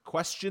shit.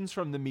 Questions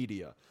from the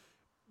media,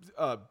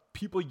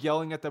 people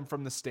yelling at them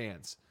from the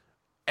stands.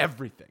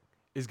 Everything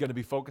is going to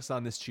be focused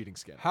on this cheating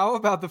scandal. How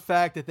about the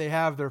fact that they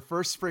have their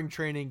first spring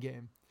training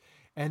game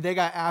and they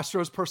got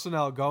Astros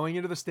personnel going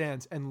into the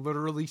stands and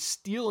literally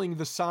stealing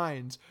the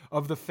signs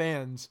of the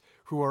fans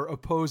who are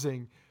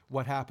opposing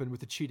what happened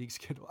with the cheating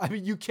scandal? I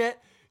mean, you can't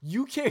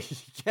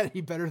get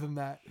any better than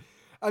that.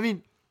 I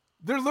mean,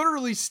 they're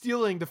literally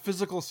stealing the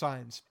physical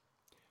signs.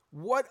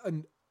 What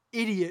an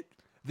idiot.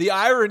 The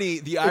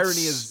irony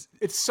is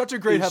it's such a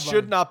great headline. It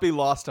should not be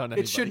lost on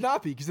anybody. It should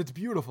not be, because it's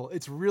beautiful.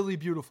 It's really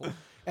beautiful.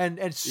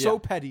 And so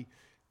petty.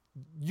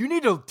 You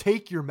need to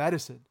take your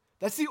medicine.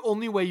 That's the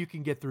only way you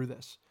can get through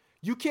this.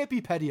 You can't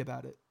be petty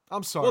about it.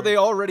 I'm sorry. Well, they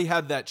already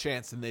had that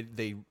chance and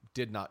they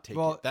did not take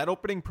it. That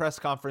opening press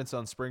conference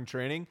on spring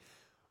training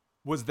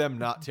was them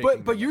not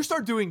taking But you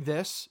start doing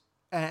this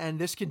and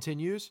this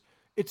continues,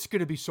 it's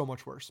going to be so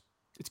much worse.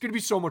 It's going to be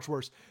so much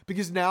worse,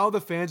 because now the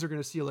fans are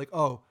going to see like,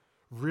 oh,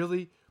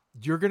 really?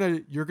 You're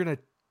gonna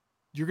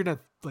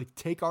like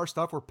take our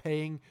stuff. We're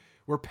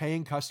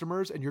paying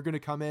customers, and you're gonna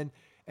come in,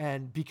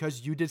 and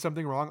because you did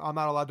something wrong, I'm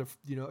not allowed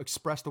to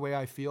express the way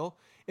I feel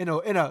in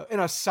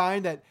a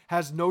sign that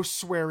has no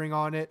swearing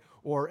on it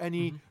or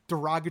any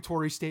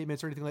derogatory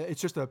statements or anything like that.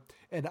 It's just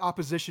an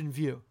opposition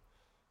view.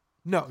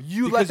 No,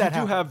 let that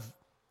happen.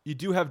 You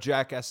do have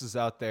jackasses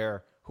out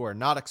there who are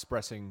not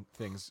expressing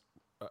things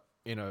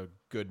in a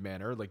good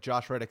manner. Like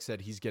Josh Reddick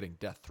said, he's getting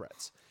death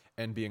threats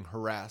and being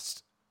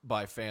harassed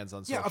by fans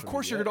on social media. Yeah, of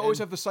course you're going to always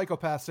have the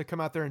psychopaths that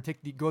come out there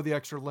and go the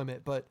extra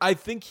limit, but I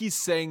think he's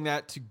saying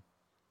that to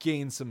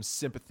gain some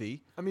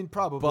sympathy. I mean,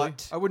 probably.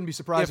 But I wouldn't be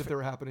surprised if they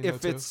were happening.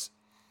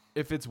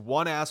 If it's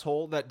one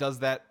asshole that does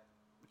that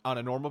on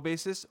a normal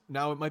basis,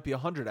 now it might be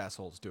 100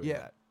 assholes doing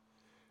that.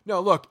 No,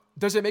 look,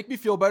 does it make me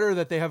feel better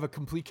that they have a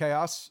complete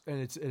chaos and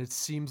it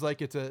seems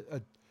like it's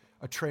a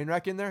train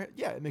wreck in there?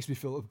 Yeah, it makes me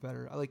feel a little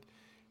better.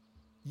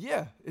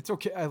 Yeah, it's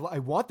okay. I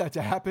want that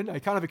to happen. I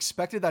kind of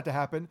expected that to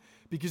happen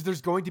because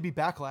there's going to be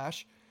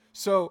backlash.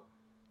 So,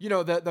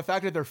 the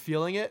fact that they're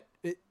feeling it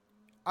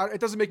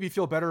doesn't make me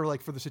feel better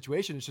like for the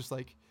situation. It's just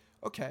like,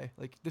 okay,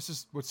 like this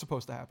is what's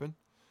supposed to happen.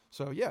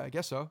 So yeah, I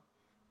guess so.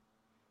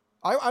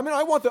 I mean,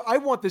 I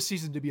want this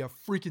season to be a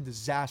freaking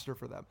disaster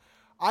for them.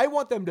 I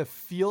want them to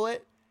feel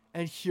it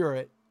and hear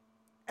it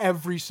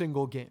every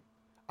single game.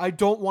 I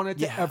don't want it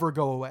to ever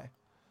go away.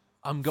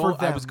 I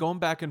was going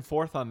back and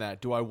forth on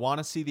that. Do I want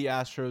to see the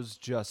Astros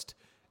just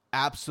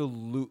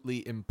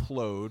absolutely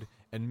implode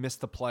and miss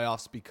the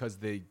playoffs because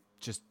they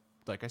just,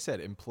 like I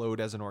said, implode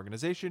as an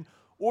organization?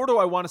 Or do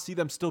I want to see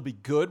them still be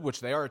good,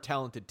 which they are a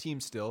talented team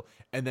still,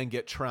 and then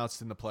get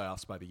trounced in the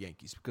playoffs by the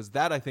Yankees? Because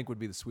that, I think, would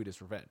be the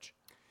sweetest revenge.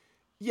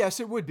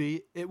 Yes, it would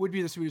be. It would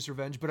be the sweetest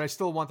revenge, but I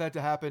still want that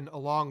to happen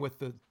along with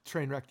the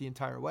train wreck the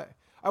entire way.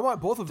 I want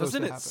both of those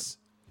to happen.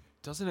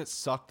 Doesn't it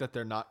suck that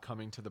they're not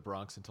coming to the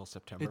Bronx until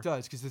September? It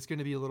does, because it's going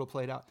to be a little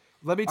played out.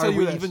 Let me tell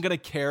you this. Are we even going to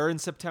care in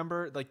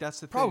September? Like,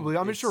 that's the thing. Probably.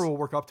 I'm sure we'll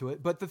work up to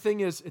it. But the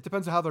thing is, it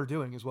depends on how they're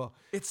doing as well.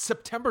 It's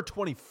September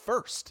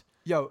 21st.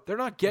 Yo, they're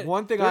not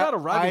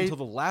arriving until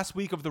the last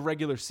week of the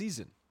regular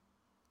season.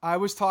 I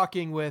was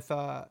talking with,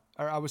 or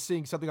I was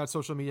seeing something on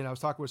social media, and I was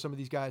talking with some of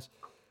these guys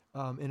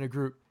in a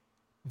group.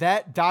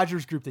 That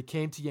Dodgers group that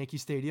came to Yankee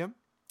Stadium,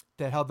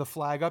 that held the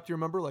flag up, do you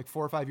remember, like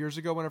 4 or 5 years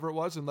ago, whenever it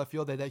was, in left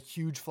field, they had that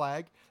huge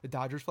flag, the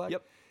Dodgers flag?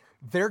 Yep.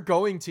 They're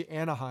going to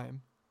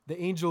Anaheim, the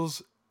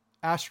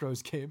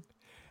Angels-Astros game,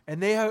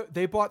 and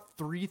they bought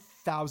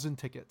 3,000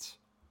 tickets.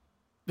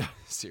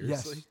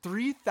 Seriously? Yes,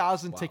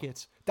 3,000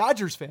 tickets.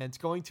 Dodgers fans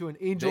going to an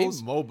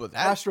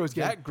Angels-Astros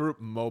game. That group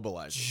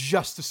mobilized.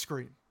 Just to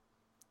scream.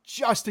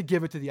 just to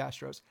give it to the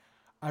Astros.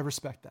 I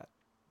respect that.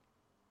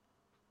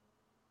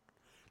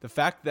 The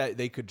fact that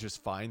they could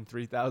just find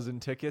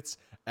 3,000 tickets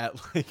at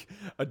like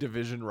a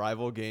division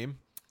rival game,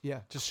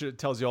 just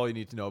tells you all you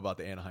need to know about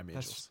the Anaheim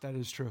Angels. That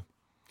is true.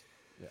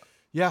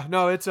 Yeah.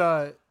 No, it's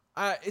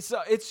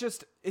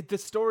just the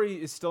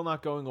story is still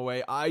not going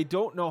away. I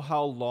don't know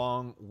how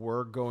long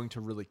we're going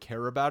to really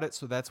care about it,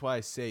 so that's why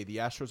I say the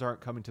Astros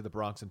aren't coming to the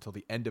Bronx until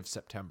the end of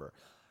September.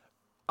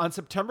 On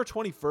September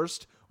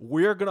 21st,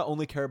 we're going to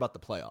only care about the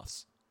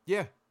playoffs.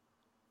 Yeah.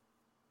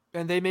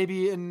 And they may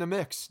be in the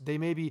mix. That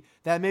may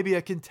be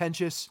a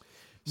contentious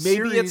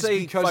Maybe it's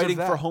a fighting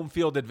for home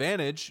field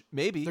advantage.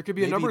 Maybe there could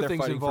be a number of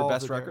things involved for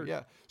best record.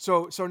 Yeah.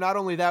 So not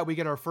only that, we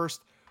get our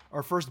first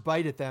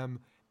bite at them,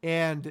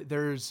 and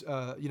there's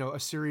a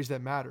series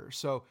that matters.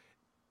 So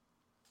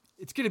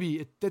it's going to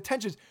be the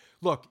tensions.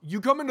 Look, you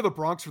come into the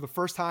Bronx for the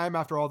first time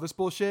after all this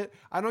bullshit.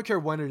 I don't care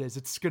when it is.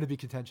 It's going to be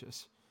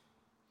contentious.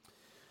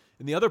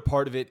 And the other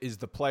part of it is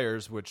the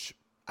players, which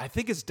I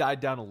think has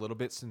died down a little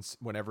bit since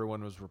when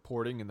everyone was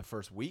reporting in the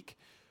first week.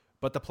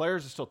 But the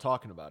players are still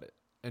talking about it.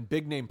 And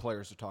big name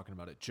players are talking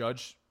about it.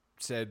 Judge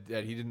said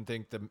that he didn't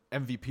think the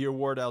MVP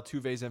award,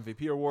 Altuve's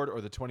MVP award, or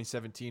the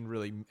 2017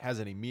 really has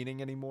any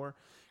meaning anymore.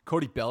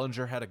 Cody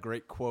Bellinger had a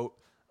great quote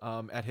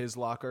at his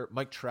locker.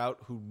 Mike Trout,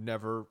 who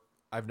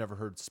I've never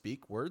heard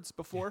speak words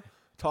before,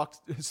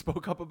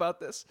 spoke up about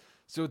this.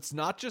 So it's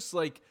not just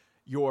like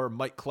your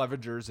Mike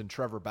Clevengers and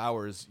Trevor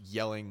Bauers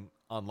yelling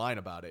online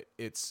about it.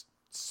 It's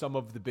some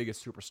of the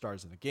biggest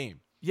superstars in the game.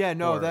 Yeah,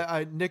 no,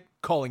 Nick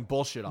calling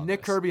bullshit on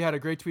Nick this. Kirby had a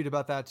great tweet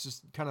about that,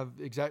 just kind of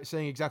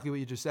saying exactly what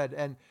you just said.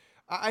 And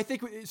I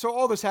think so.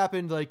 All this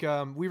happened like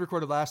we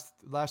recorded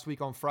last week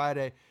on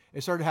Friday.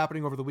 It started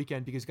happening over the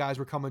weekend because guys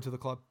were coming to the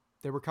club.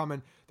 They were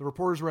coming. The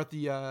reporters were at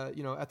the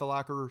at the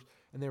locker,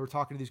 and they were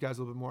talking to these guys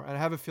a little bit more. And I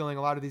have a feeling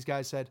a lot of these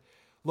guys said,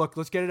 "Look,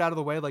 let's get it out of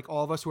the way. Like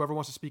all of us, whoever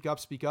wants to speak up,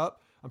 speak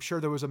up." I'm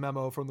sure there was a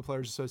memo from the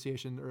Players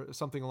Association or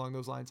something along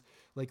those lines.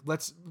 Like,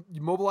 let's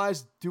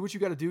mobilize, do what you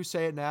got to do,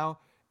 say it now,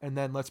 and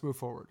then let's move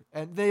forward.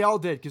 And they all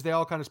did because they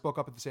all kind of spoke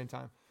up at the same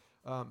time.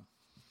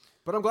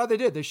 But I'm glad they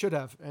did. They should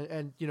have.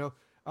 And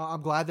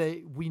I'm glad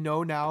we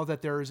know now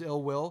that there is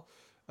ill will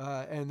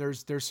and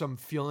there's some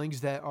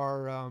feelings that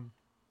are,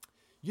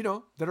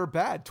 that are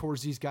bad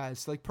towards these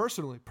guys, like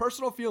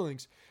personal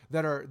feelings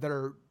that are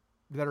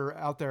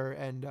out there,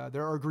 and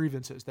there are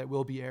grievances that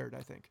will be aired,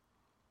 I think.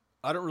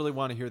 I don't really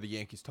want to hear the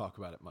Yankees talk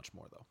about it much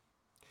more, though.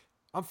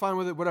 I'm fine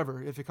with it,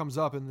 whatever. If it comes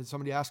up and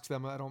somebody asks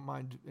them, I don't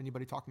mind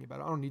anybody talking about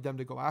it. I don't need them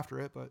to go after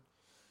it, but...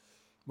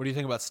 What do you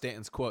think about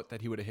Stanton's quote that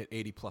he would have hit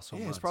 80-plus home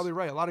runs? Yeah, he's probably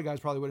right. A lot of guys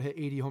probably would have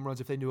hit 80 home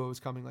runs if they knew it was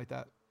coming like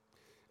that.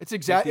 It's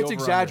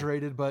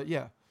exaggerated, but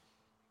yeah.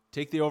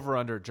 Take the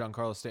over-under,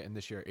 Giancarlo Stanton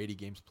this year, 80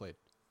 games played.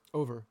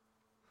 Over.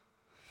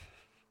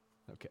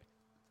 Okay.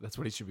 That's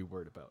what he should be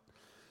worried about.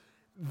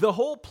 The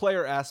whole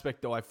player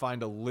aspect, though, I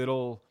find a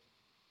little...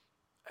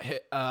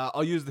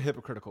 I'll use the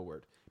hypocritical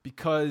word,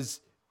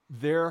 because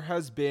there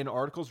has been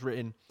articles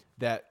written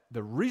that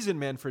the reason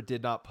Manfred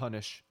did not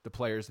punish the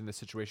players in this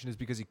situation is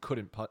because he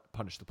couldn't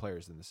punish the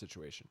players in this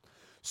situation.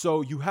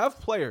 So you have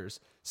players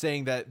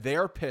saying that they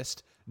are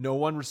pissed no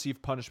one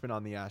received punishment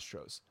on the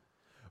Astros.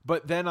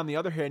 But then on the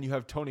other hand, you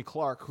have Tony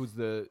Clark, who's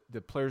the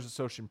Players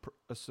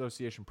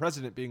Association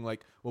president, being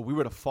like, well, we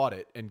would have fought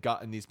it and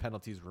gotten these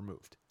penalties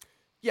removed.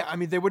 Yeah, I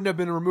mean, they wouldn't have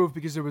been removed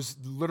because it was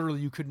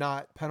literally, you could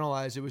not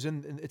penalize. It's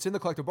in the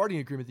collective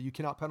bargaining agreement that you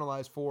cannot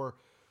penalize for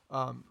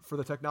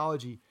the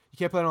technology. You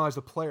can't penalize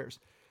the players.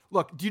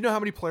 Look, do you know how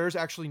many players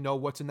actually know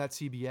what's in that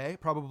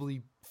CBA?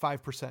 Probably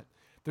 5%.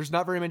 There's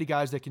not very many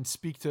guys that can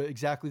speak to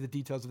exactly the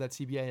details of that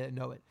CBA and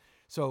know it.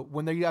 So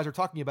when you guys are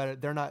talking about it,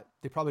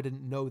 they probably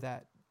didn't know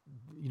that,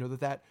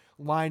 that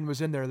line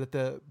was in there,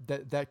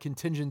 that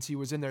contingency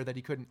was in there that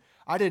he couldn't.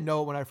 I didn't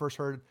know it when I first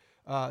heard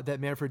that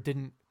Manfred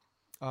didn't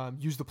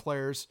use the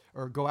players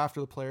or go after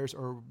the players,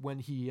 or when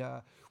he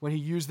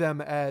used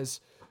them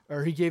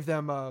or he gave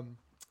them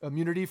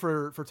immunity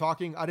for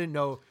talking. I didn't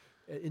know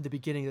in the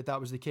beginning that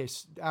was the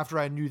case. After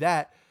I knew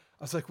that,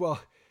 I was like, well,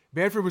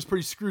 Manfred was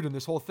pretty screwed in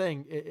this whole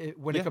thing.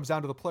 When it comes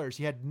down to the players,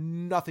 he had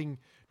nothing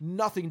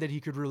that he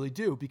could really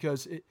do,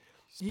 because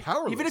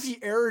even if he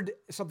aired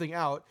something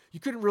out, you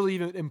couldn't really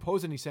even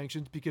impose any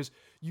sanctions because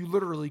you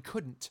literally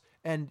couldn't.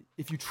 And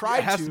if you tried,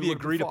 it has to be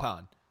agreed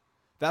upon.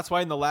 That's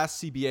why in the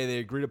last CBA, they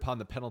agreed upon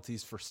the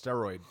penalties for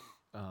steroid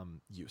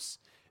use.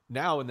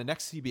 Now, in the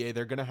next CBA,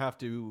 they're going to have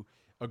to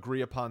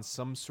agree upon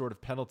some sort of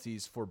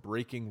penalties for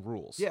breaking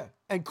rules. Yeah,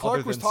 and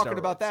Clark was talking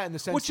about that in the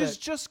sense which is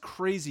just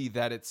crazy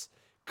that it's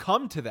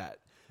come to that.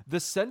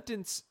 The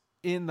sentence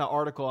in the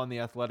article on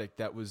The Athletic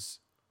that was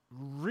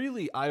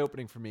really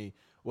eye-opening for me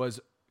was,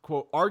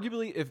 quote,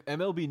 arguably, if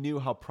MLB knew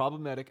how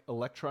problematic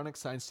electronic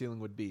sign stealing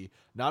would be,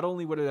 not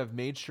only would it have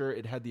made sure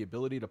it had the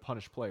ability to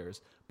punish players,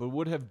 but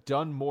would have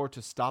done more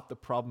to stop the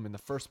problem in the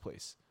first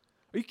place.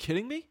 Are you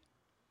kidding me?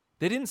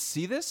 They didn't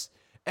see this?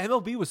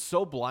 MLB was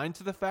so blind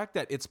to the fact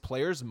that its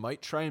players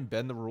might try and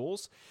bend the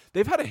rules.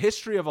 They've had a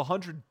history of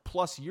 100+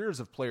 plus years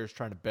of players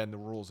trying to bend the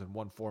rules in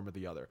one form or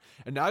the other.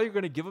 And now you're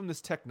going to give them this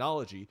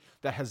technology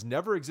that has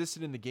never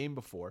existed in the game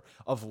before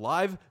of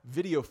live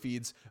video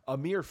feeds a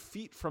mere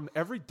feet from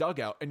every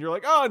dugout. And you're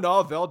like, oh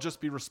no, they'll just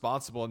be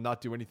responsible and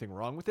not do anything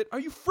wrong with it. Are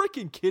you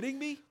freaking kidding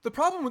me? The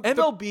problem with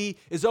MLB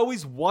is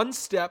always one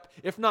step,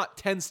 if not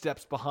 10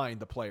 steps behind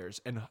the players,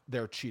 and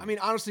they're cheating. I mean,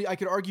 honestly, I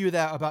could argue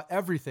that about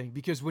everything,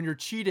 because when you're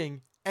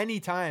cheating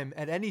anytime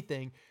at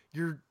anything,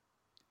 you're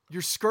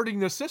skirting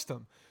the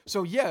system.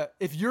 So yeah,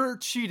 if you're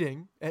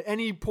cheating at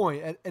any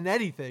point in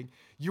anything,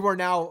 you are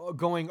now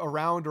going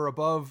around or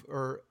above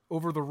or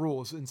over the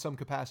rules in some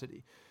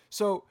capacity.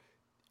 So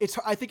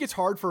I think it's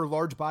hard for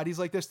large bodies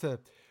like this to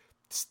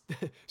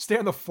stay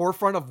on the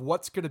forefront of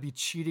what's going to be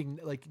cheating.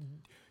 Like,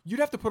 you'd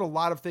have to put a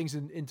lot of things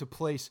into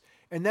place,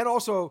 and then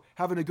also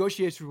have a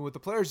negotiation with the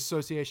Players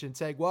Association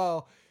saying,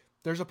 well,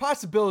 there's a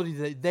possibility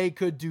that they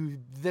could do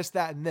this,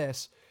 that, and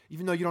this,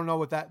 even though you don't know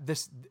what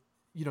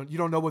you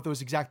don't know what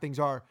those exact things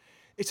are.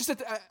 It's just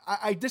that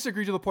I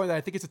disagree to the point that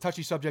I think it's a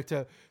touchy subject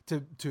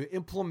to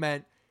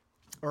implement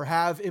or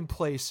have in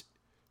place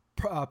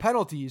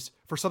penalties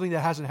for something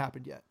that hasn't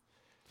happened yet.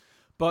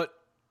 But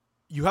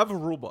you have a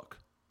rule book.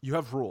 You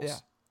have rules. Yeah.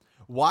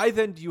 Why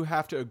then do you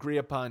have to agree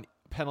upon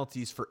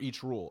penalties for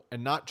each rule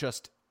and not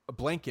just a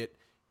blanket?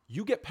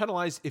 You get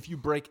penalized if you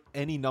break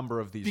any number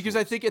of these Because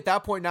rules. I think at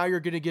that point now you're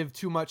going to give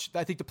too much.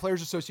 I think the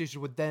Players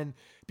Association would then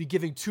be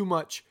giving too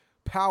much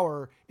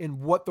power in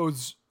what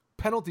those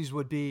penalties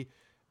would be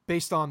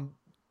based on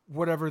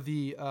whatever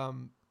the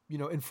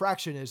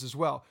infraction is as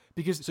well.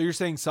 Because so you're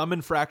saying some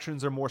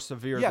infractions are more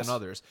severe yes. than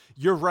others.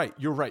 You're right.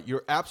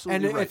 You're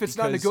absolutely right. And if it's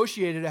not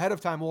negotiated ahead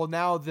of time, well,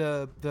 now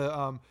the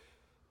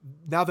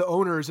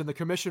owners and the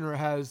commissioner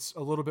has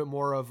a little bit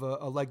more of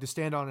a leg to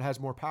stand on and has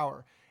more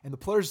power. And the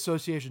Players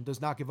Association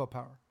does not give up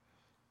power.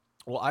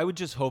 Well, I would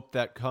just hope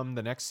that come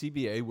the next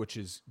CBA, which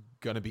is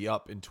going to be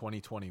up in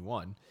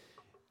 2021,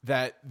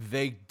 that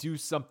they do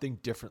something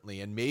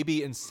differently. And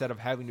maybe instead of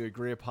having to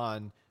agree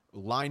upon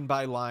line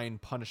by line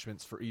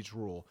punishments for each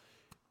rule,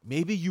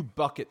 maybe you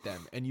bucket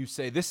them and you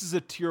say, this is a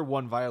tier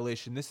 1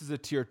 violation. This is a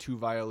tier 2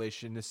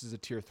 violation. This is a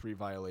tier 3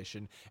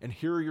 violation. And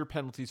here are your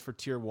penalties for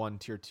tier 1,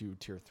 tier 2,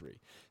 tier 3.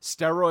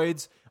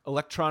 Steroids,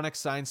 electronic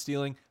sign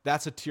stealing,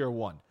 that's a tier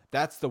 1.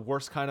 That's the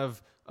worst kind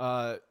of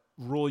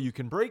rule you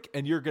can break,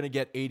 and you're going to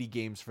get 80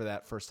 games for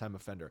that first-time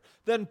offender.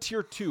 Then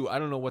tier 2, I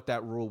don't know what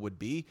that rule would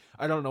be.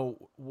 I don't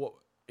know what,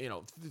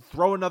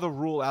 throw another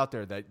rule out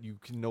there that you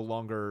can no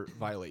longer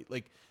violate.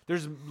 Like,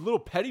 there's little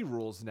petty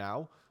rules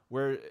now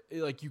where,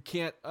 like, you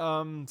can't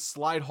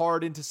slide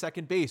hard into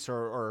second base,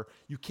 or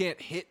you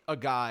can't hit a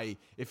guy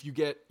if you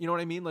get, you know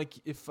what I mean? Like,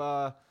 if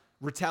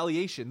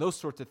retaliation, those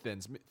sorts of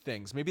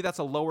things. Maybe that's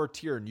a lower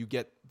tier, and you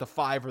get the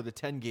 5 or the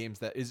 10 games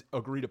that is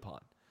agreed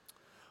upon.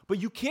 But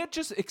you can't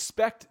just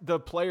expect the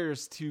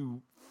players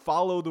to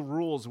follow the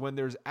rules when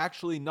there's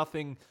actually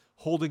nothing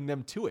holding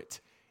them to it.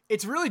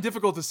 It's really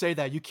difficult to say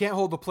that. You can't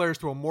hold the players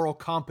to a moral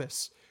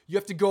compass. You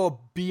have to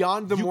go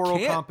beyond the moral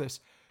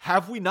compass.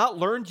 Have we not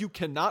learned you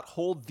cannot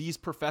hold these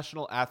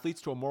professional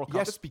athletes to a moral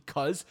compass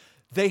because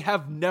they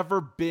have never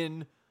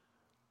been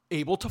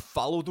able to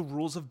follow the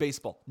rules of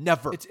baseball?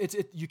 Never.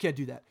 You can't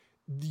do that.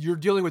 You're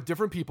dealing with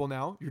different people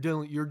now.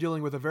 You're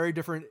dealing with a very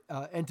different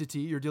entity.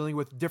 You're dealing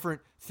with different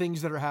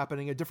things that are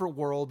happening, a different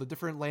world, a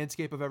different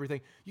landscape of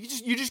everything.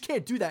 You just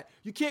can't do that.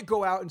 You can't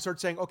go out and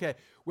start saying, okay,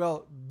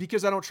 well,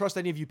 because I don't trust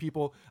any of you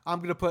people, I'm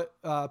going to put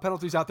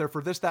penalties out there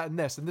for this, that, and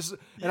this, and this,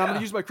 and I'm going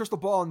to use my crystal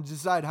ball and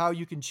decide how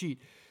you can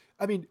cheat.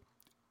 I mean,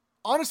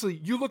 honestly,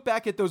 you look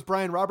back at those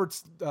Brian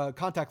Roberts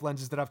contact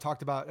lenses that I've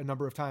talked about a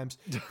number of times.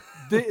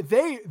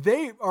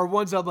 They are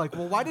ones I'm like,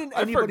 well, why didn't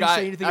anybody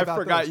say anything about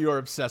those? I forgot you were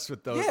obsessed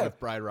with those with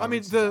Brian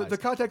Roberts. I mean, the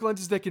contact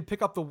lenses that can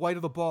pick up the white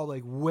of the ball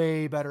like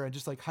way better and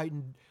just like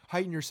heighten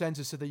your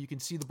senses so that you can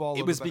see the ball.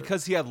 It was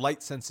because he had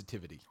light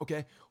sensitivity.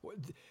 Okay.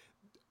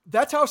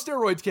 That's how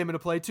steroids came into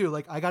play too.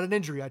 Like, I got an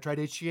injury. I tried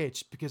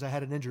HGH because I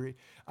had an injury.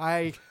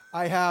 I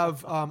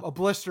have a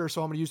blister,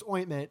 so I'm going to use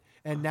ointment,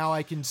 and now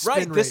I can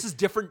spin rate. This is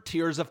different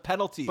tiers of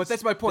penalties. But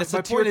that's my point.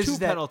 That's my point is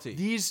that penalty.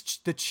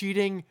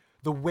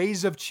 The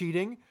ways of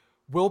cheating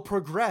will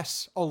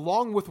progress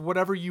along with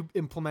whatever you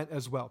implement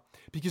as well,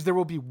 because there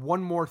will be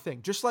one more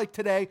thing. Just like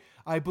today,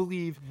 I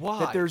believe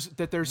that there's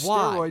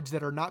steroids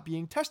that are not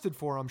being tested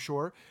for, I'm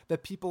sure,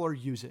 that people are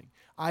using.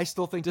 I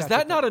still think Does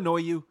that not annoy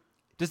you?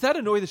 Does that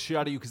annoy the shit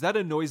out of you? Because that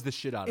annoys the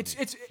shit out of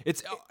me.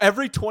 It's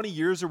every 20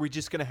 years, are we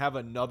just going to have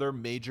another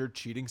major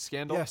cheating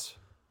scandal? Yes.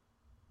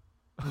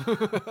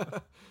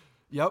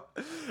 Yep.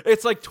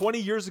 It's like 20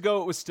 years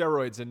ago it was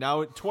steroids, and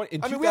now in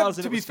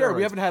 2000 to be fair,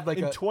 we haven't had like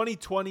in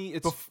 2020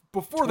 it's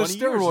before the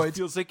steroids. It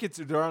feels like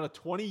they're on a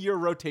 20-year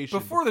rotation.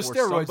 Before the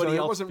steroids, though,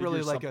 it wasn't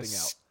really like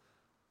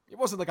it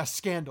wasn't like a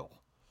scandal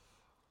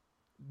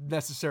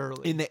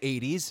necessarily. In the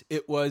 80s,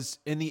 it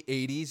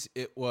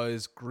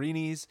was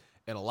greenies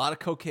and a lot of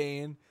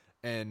cocaine,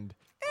 and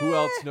who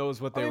else knows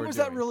what they were doing. Was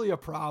that really a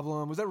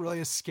problem? Was that really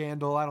a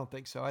scandal? I don't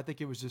think so. I think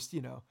it was just,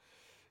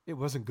 it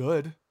wasn't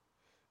good.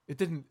 It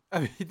didn't. I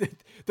mean,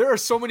 there are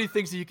so many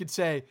things that you could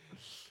say.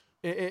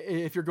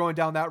 if you're going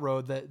down that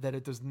road, that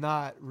it does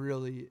not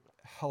really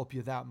help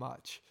you that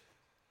much.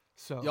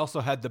 So you also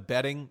had the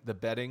betting,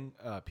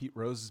 Pete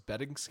Rose's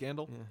betting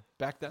scandal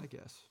back then. I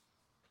guess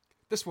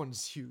this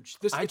one's huge.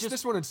 This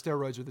one and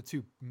steroids are the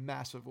two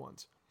massive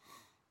ones.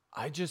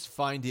 I just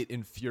find it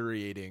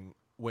infuriating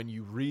when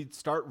you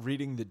start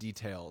reading the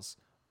details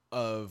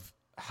of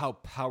how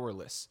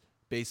powerless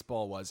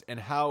baseball was and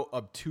how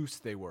obtuse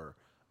they were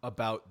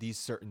about these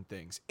certain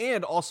things.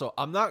 And also,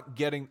 I'm not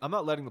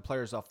letting the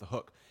players off the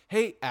hook.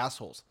 Hey,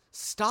 assholes,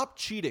 stop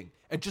cheating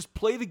and just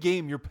play the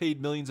game you're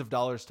paid millions of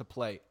dollars to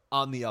play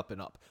on the up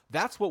and up.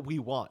 That's what we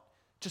want.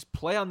 Just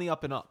play on the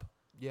up and up.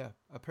 Yeah,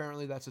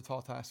 apparently that's a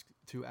tall task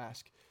to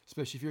ask,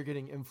 especially if you're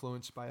getting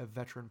influenced by a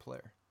veteran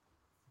player.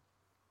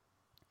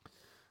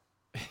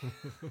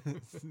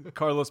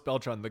 Carlos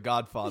Beltran, the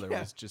Godfather,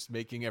 was just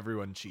making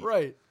everyone cheat.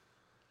 Right.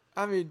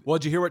 I mean, well,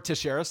 did you hear what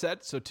Teixeira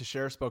said? So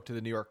Teixeira spoke to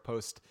the New York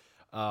Post,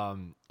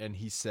 and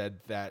he said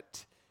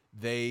that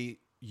they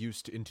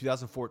used to, in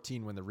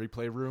 2014, when the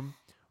replay room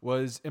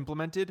was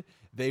implemented,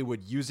 they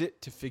would use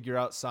it to figure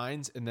out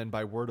signs, and then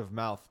by word of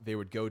mouth, they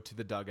would go to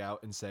the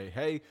dugout and say,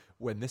 hey,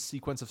 when this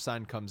sequence of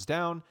sign comes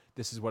down,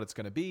 this is what it's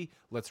going to be.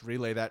 Let's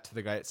relay that to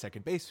the guy at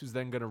second base, who's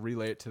then going to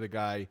relay it to the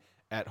guy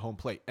at home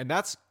plate. And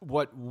that's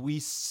what we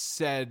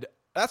said.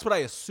 That's what I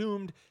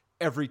assumed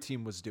every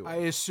team was doing. I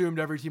assumed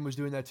every team was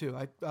doing that too.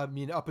 I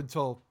mean, up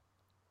until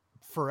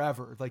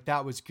forever, like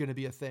that was going to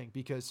be a thing,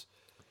 because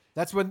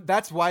that's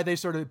why they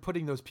started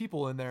putting those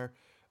people in there.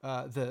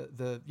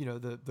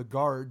 The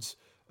guards,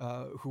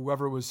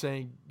 whoever was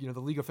saying, the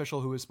league official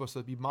who was supposed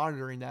to be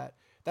monitoring that.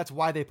 That's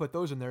why they put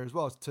those in there as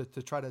well, to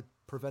try to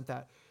prevent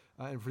that,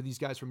 and for these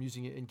guys from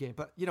using it in game.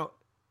 But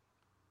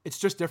it's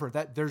just different.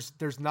 That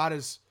there's not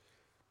as,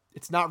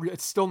 it's not real.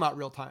 It's still not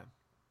real time.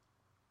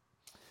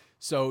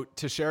 So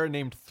Teixeira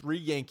named 3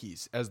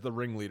 Yankees as the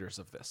ringleaders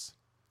of this.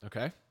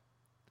 Okay.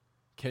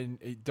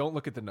 Don't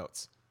look at the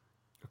notes.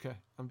 Okay.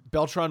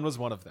 Beltran was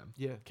one of them.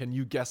 Yeah. Can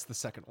you guess the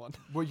second one?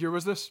 What year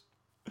was this?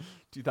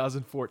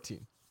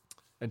 2014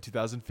 and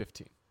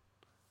 2015.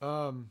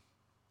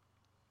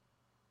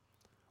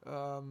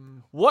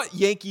 What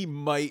Yankee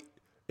might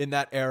in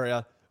that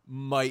area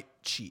might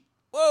cheat?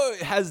 Well,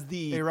 it has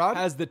the A-Rod?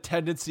 has the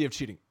tendency of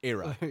cheating.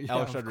 A-Rod, Yeah,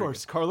 Alex of Rodriguez,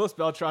 course. Carlos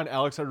Beltran,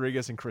 Alex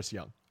Rodriguez, and Chris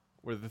Young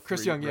were the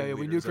Chris three Young, yeah, we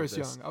knew ringleaders of Chris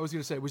this. Young. I was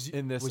going to say, was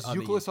on the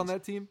Youkilis on Yankees.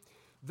 that team?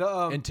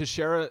 And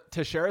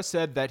Teixeira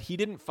said that he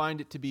didn't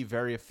find it to be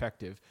very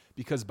effective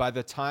because by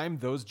the time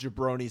those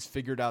jabronis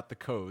figured out the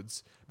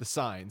codes, the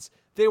signs,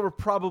 they were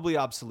probably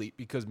obsolete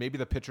because maybe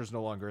the pitcher's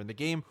no longer in the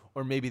game,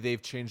 or maybe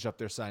they've changed up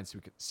their sign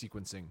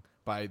sequencing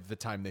by the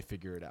time they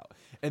figure it out.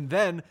 And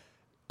then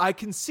I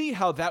can see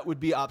how that would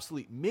be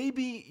obsolete.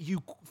 Maybe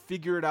you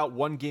figure it out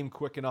one game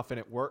quick enough and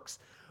it works.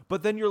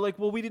 But then you're like,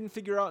 well, we didn't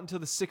figure out until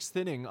the 6th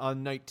inning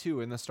on night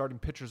 2 and the starting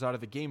pitcher's out of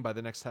the game by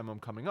the next time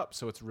I'm coming up.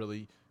 So it's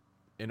really,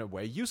 in a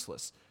way,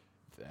 useless.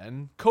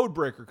 Then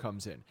Codebreaker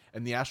comes in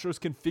and the Astros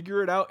can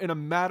figure it out in a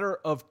matter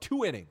of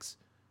 2 innings.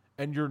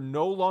 And you're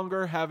no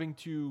longer having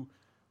to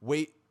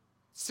wait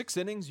 6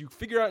 innings. You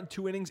figure it out in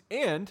 2 innings.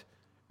 And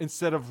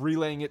instead of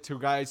relaying it to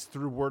guys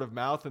through word of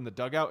mouth in the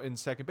dugout in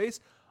second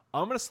base,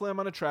 I'm going to slam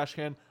on a trash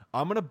can.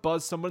 I'm going to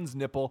buzz someone's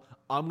nipple.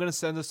 I'm going to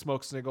send a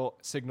smoke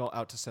signal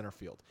out to center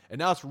field. And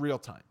now it's real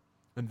time.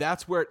 And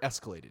that's where it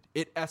escalated.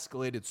 It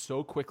escalated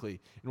so quickly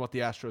in what the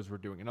Astros were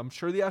doing. And I'm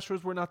sure the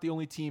Astros were not the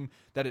only team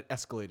that it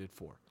escalated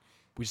for.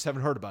 We just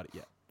haven't heard about it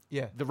yet.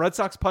 Yeah. The Red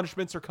Sox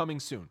punishments are coming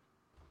soon.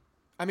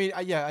 I mean,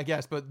 yeah, I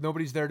guess, but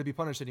nobody's there to be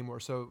punished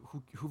anymore. So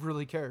who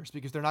really cares?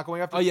 Because they're not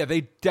going after. Oh yeah,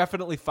 they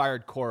definitely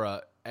fired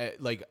Cora.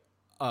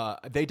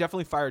 They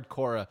definitely fired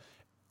Cora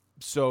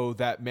so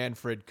that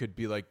Manfred could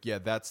be like, yeah,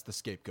 that's the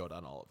scapegoat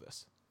on all of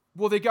this.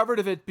 Well, they got rid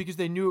of it because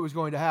they knew it was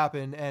going to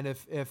happen. And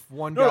if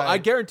one No, guy... I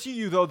guarantee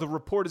you, though, the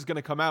report is going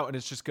to come out and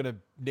it's just going to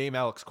name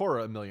Alex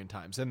Cora a million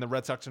times. And the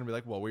Red Sox are going to be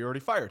like, well, we already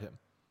fired him.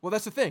 Well,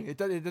 that's the thing. It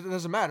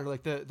doesn't matter.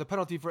 Like the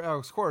penalty for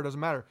Alex Cora doesn't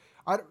matter.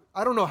 I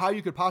don't know how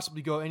you could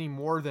possibly go any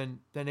more than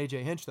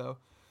AJ Hinch, though.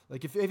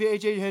 Like if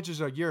AJ Hinch is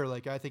a year,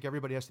 like I think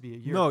everybody has to be a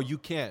year. No, you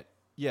can't.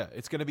 Yeah,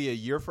 it's going to be a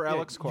year for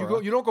Alex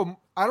Cora. You don't go.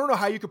 I don't know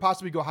how you could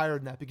possibly go higher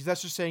than that, because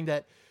that's just saying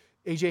that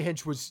AJ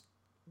Hinch was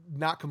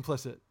not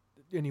complicit,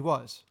 and he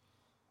was.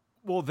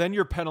 Well, then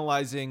you're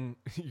penalizing.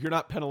 You're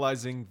not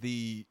penalizing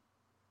the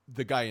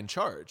guy in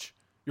charge.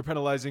 You're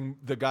penalizing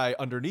the guy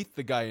underneath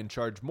the guy in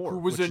charge more, who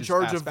was in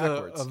charge of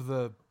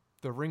the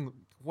ring.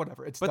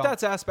 Whatever. It's dumb.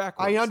 That's ass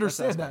backwards. I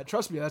understand that.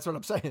 Trust me, that's what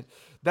I'm saying.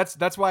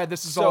 That's why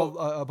this is all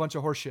a bunch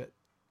of horse shit.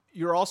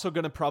 You're also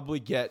going to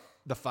probably get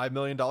the $5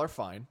 million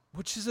fine,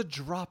 which is a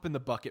drop in the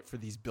bucket for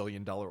these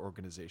billion-dollar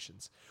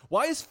organizations.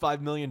 Why is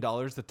 $5 million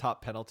the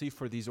top penalty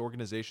for these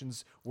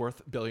organizations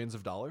worth billions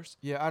of dollars?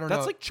 Yeah, I don't know.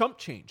 That's like chump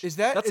change.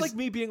 That's like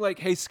me being like,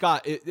 hey,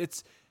 Scott,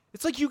 it's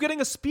like you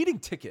getting a speeding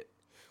ticket.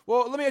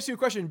 Well, let me ask you a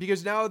question,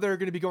 because now they're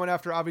going to be going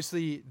after,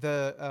 obviously,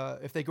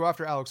 if they go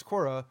after Alex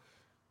Cora,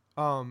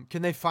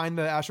 can they fine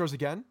the Astros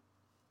again?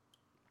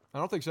 I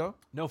don't think so.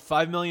 No,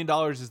 $5 million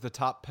is the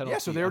top penalty. Yeah,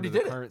 so they already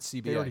did it. Current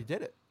CBA. They already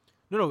did it.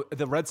 No,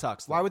 the Red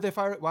Sox. Why would they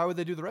fire? Why would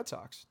they do the Red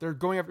Sox? They're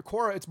going after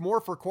Cora. It's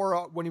more for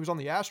Cora when he was on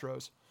the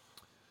Astros.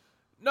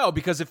 No,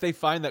 because if they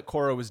find that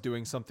Cora was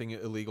doing something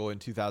illegal in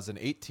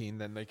 2018,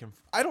 then they can.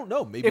 I don't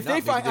know. Maybe if not.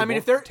 they find, maybe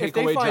if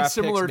they find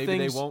similar picks,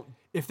 things, they won't.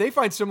 If they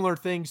find similar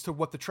things to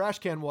what the trash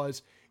can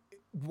was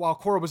while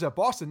Cora was at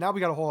Boston, now we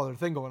got a whole other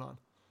thing going on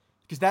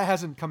because that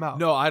hasn't come out.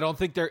 No, I don't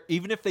think they're.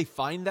 Even if they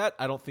find that,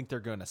 I don't think they're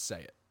going to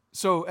say it.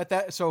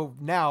 So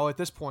now at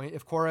this point,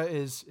 if Cora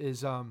is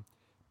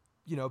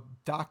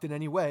docked in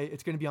any way,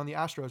 it's going to be on the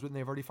Astros, and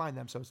they've already fined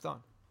them, so it's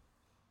done.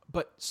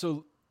 But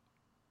so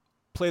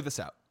play this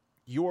out.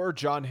 You're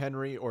John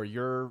Henry or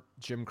you're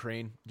Jim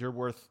Crane. Your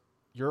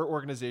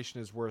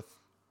organization is worth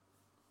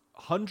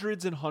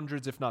hundreds and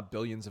hundreds, if not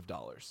billions of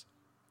dollars,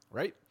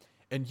 right?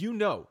 And you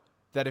know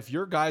that if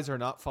your guys are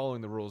not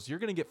following the rules, you're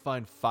going to get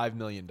fined $5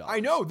 million. I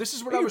know. This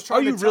is what I was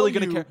trying to tell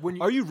you.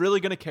 Are you really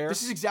going to care?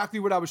 This is exactly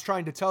what I was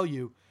trying to tell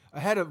you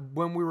ahead of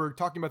when we were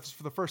talking about this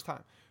for the first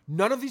time.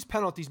 None of these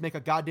penalties make a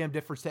goddamn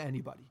difference to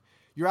anybody.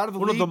 You're out of the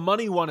league. The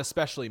money one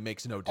especially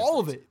makes no difference. All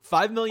of it.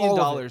 $5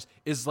 million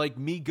is like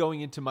me going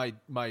into my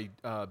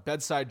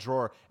bedside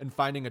drawer and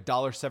finding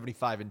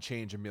 $1.75 in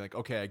change and be like,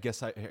 okay, I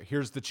guess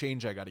here's the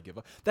change I got to give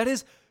up. That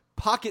is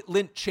pocket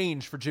lint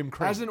change for Jim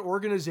Crane. As an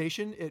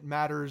organization, it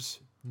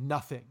matters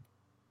nothing.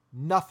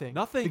 Nothing.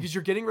 Because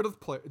you're getting rid of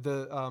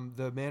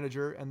the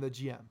manager and the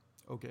GM.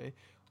 Okay,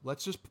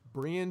 let's just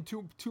bring in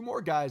two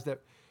more guys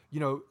that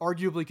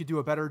arguably could do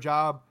a better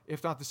job,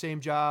 if not the same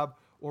job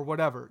or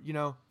whatever.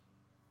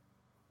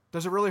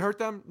 Does it really hurt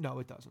them? No,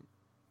 it doesn't.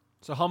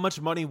 So how much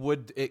money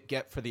would it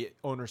get for the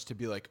owners to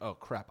be like, oh,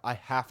 crap, I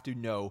have to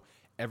know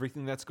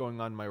everything that's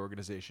going on in my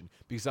organization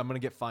because I'm going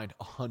to get fined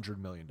 $100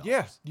 million.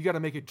 Yeah, you got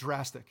to make it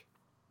drastic.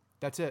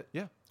 That's it.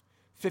 Yeah.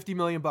 $50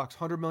 million,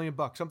 $100 million,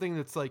 something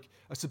that's like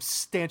a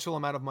substantial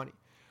amount of money.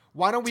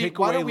 Why don't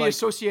we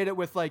associate it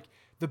with like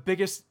the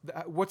biggest,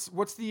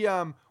 what's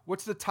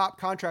the top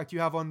contract you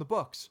have on the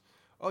books?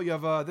 Oh, you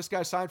have this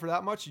guy signed for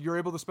that much. You're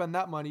able to spend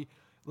that money.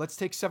 Let's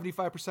take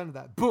 75% of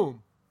that.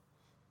 Boom.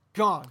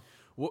 Gone.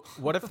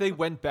 What if they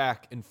went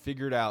back and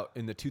figured out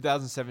in the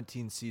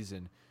 2017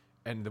 season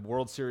and the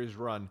World Series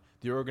run,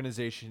 the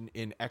organization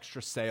in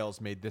extra sales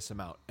made this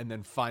amount and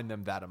then fine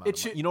them that amount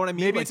of money? You know what I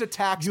mean? Maybe it's a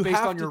tax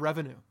based on your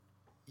revenue.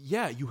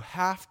 Yeah, you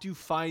have to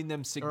fine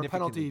them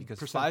significantly because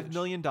 $5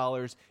 million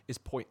is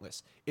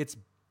pointless. It's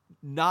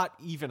not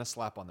even a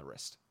slap on the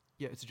wrist.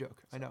 Yeah, it's a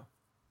joke. I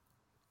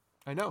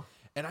know.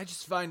 And I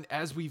just find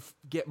as we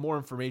get more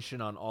information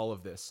on all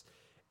of this,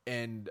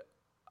 and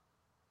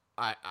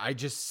I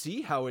just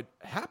see how it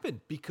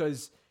happened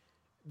because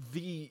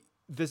the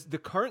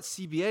current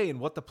CBA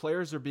and what the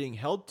players are being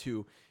held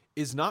to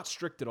is not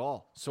strict at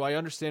all. So I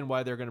understand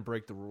why they're going to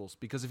break the rules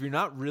because if you're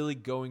not really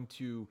going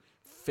to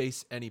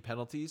face any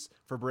penalties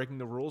for breaking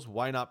the rules,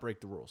 why not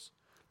break the rules?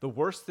 The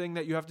worst thing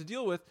that you have to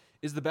deal with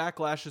is the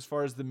backlash as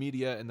far as the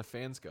media and the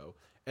fans go.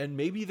 And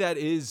maybe that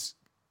is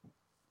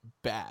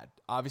bad.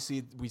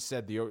 Obviously, we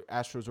said the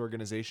Astros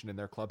organization and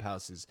their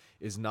clubhouse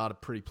is not a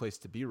pretty place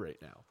to be right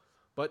now.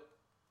 But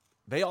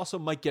they also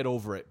might get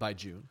over it by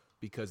June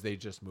because they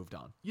just moved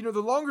on. The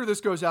longer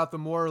this goes out, the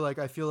more like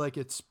I feel like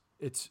it's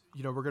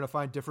we're going to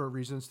find different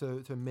reasons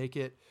to make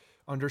it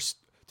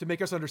to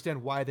make us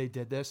understand why they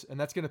did this, and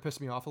that's going to piss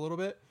me off a little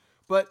bit.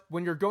 But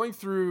when you're going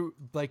through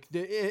like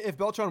if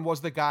Beltran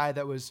was the guy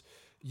that was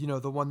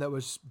the one that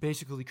was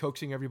basically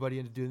coaxing everybody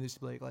into doing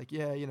this, like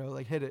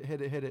hit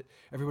it,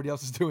 everybody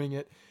else is doing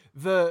it.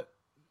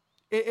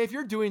 If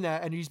you're doing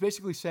that and he's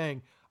basically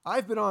saying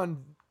I've been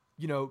on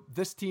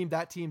this team,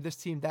 that team, this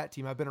team, that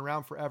team, I've been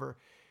around forever.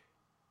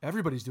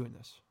 Everybody's doing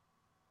this.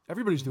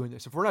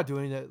 If we're not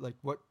doing it, like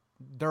what?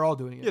 They're all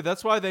doing it. Yeah,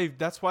 that's why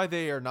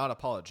they are not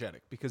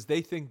apologetic because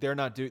they think they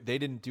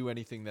didn't do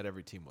anything that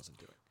every team wasn't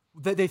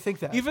doing. They think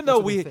that. Even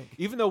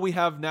though we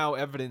have now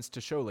evidence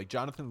to show, like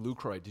Jonathan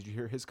Lucroy, did you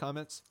hear his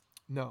comments?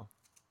 No.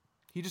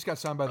 He just got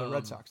signed by the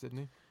Red Sox, didn't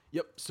he?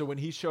 Yep. So when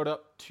he showed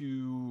up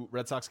to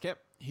Red Sox camp,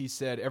 he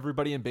said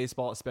everybody in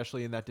baseball,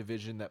 especially in that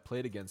division that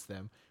played against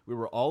them, we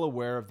were all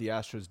aware of the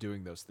Astros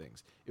doing those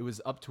things. It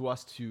was up to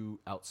us to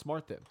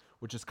outsmart them,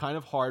 which is kind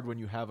of hard when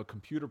you have a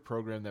computer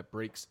program that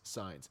breaks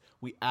signs.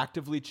 We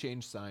actively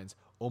change signs.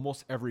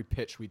 Almost every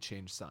pitch we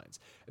change signs.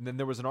 And then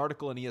there was an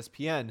article in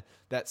ESPN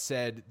that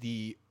said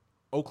the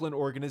Oakland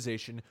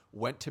organization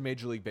went to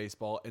Major League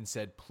Baseball and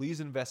said,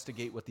 please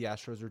investigate what the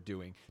Astros are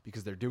doing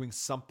because they're doing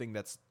something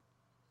that's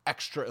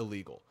extra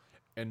illegal.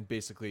 And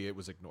basically it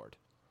was ignored.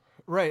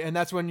 Right. And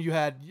that's when you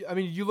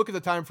look at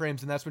the time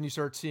frames and that's when you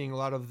start seeing a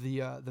lot of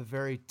the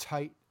very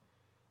tight,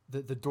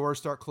 the doors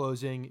start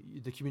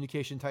closing, the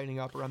communication tightening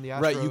up around the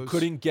Astros. Right. You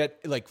couldn't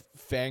get like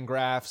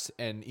Fangraphs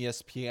and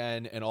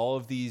ESPN and all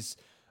of these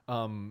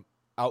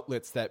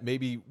outlets that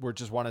maybe were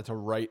just wanted to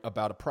write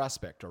about a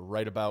prospect or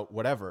write about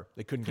whatever.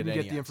 They couldn't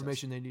get the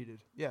information they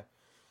needed. Yeah.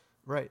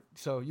 Right.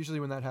 So usually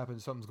when that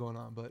happens, something's going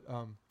on. But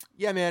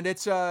yeah, man,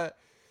 it's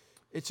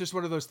just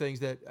one of those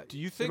things that. Do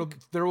you think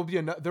there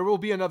will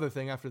be another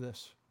thing after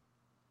this?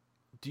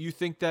 Do you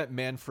think that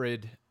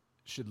Manfred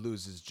should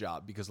lose his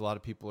job? Because a lot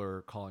of people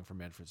are calling for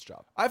Manfred's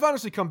job. I've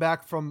honestly come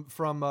back from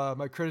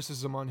my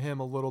criticism on him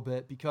a little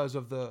bit because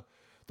of the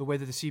way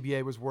that the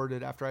CBA was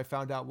worded after I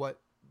found out what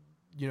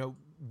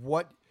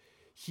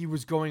he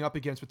was going up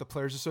against with the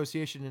Players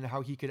Association and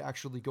how he could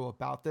actually go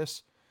about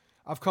this.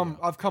 I've come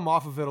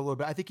off of it a little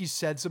bit. I think he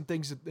said some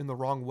things in the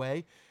wrong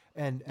way.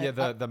 And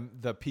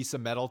the piece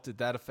of metal, did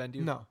that offend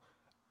you? No.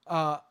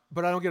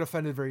 But I don't get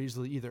offended very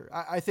easily either.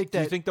 I think that...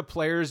 Do you think the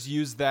players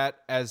use that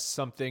as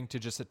something to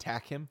just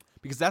attack him?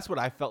 Because that's what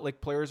I felt like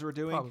players were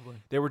doing. Probably.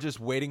 They were just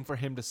waiting for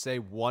him to say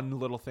one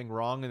little thing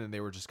wrong, and then they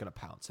were just going to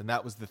pounce. And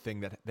that was the thing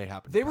that they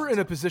happened. They were in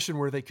a position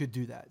where they could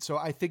do that. So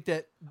I think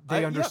that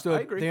they understood.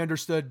 I agree. They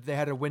understood they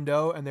had a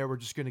window, and they were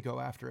just going to go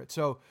after it.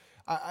 So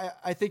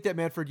I think that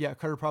Manfred,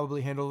 could have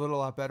probably handled it a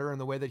lot better in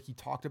the way that he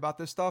talked about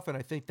this stuff. And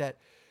I think that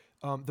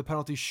the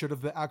penalties should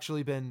have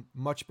actually been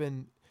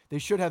they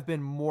should have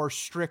been more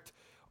strict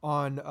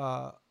on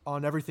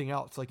everything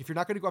else. Like if you're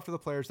not going to go after the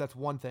players, that's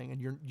one thing,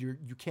 and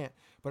you can't.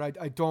 But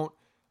I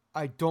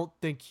don't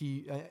think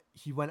he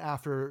went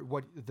after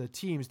what the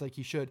teams like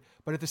he should.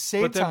 But at the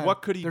same time,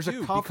 what could he there's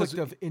do? a conflict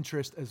of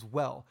interest as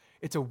well.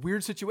 It's a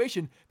weird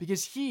situation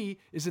because he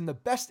is in the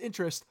best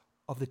interest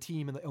of the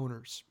team and the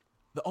owners.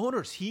 The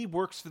owners. He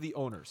works for the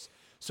owners.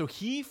 So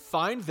he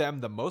fined them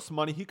the most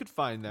money he could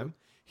find them.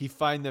 He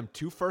fined them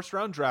 2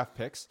 first-round draft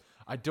picks.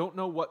 I don't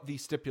know what the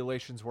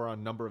stipulations were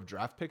on number of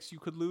draft picks you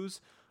could lose,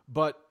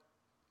 but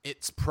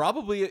it's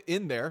probably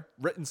in there,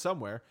 written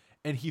somewhere,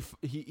 and he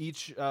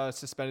each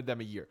suspended them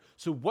a year.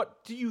 So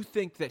what do you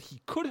think that he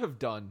could have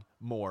done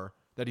more,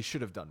 that he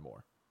should have done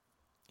more?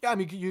 Yeah, I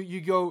mean, you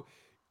go,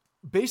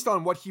 based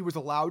on what he was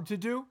allowed to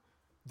do,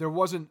 there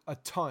wasn't a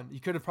ton. You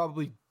could have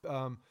probably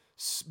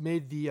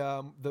made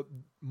the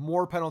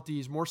more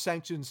penalties, more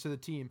sanctions to the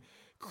team,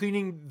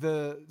 cleaning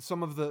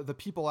some of the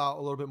people out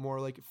a little bit more,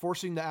 like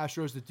forcing the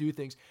Astros to do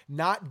things,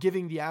 not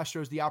giving the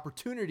Astros the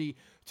opportunity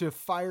to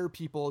fire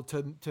people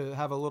to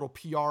have a little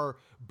PR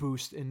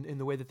boost in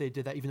the way that they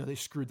did that, even though they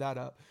screwed that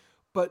up.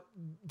 But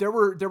there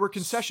were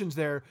concessions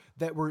there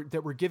that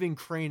were giving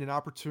Crane an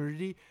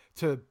opportunity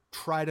to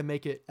try to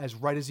make it as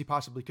right as he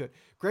possibly could.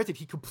 Granted,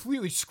 he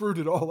completely screwed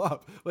it all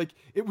up. Like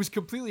it was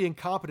completely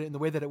incompetent in the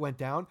way that it went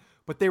down,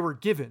 but they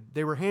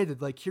were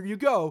handed, like, here you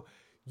go.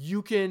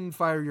 You can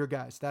fire your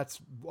guys.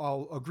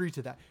 I'll agree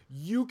to that.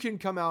 You can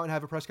come out and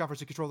have a press conference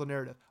to control the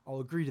narrative. I'll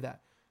agree to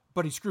that.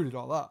 But he screwed it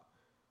all up.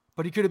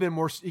 But he could have been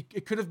more.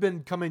 It could have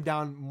been coming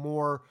down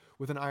more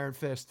with an iron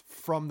fist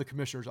from the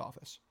commissioner's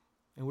office,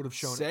 and would have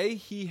shown. Say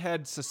he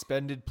had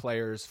suspended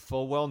players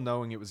full well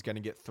knowing it was going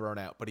to get thrown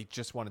out, but he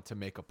just wanted to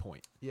make a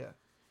point. Yeah.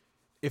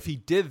 If he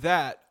did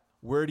that,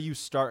 where do you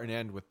start and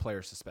end with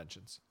player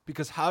suspensions?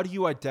 Because how do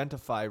you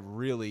identify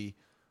really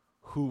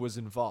who was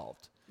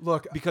involved?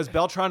 Look, because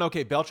Beltran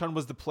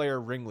was the player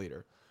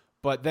ringleader,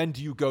 but then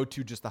do you go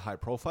to just the high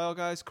profile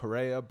guys,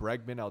 Correa,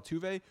 Bregman,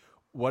 Altuve?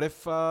 What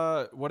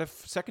if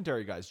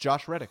secondary guys,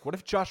 Josh Reddick? What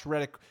if Josh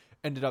Reddick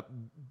ended up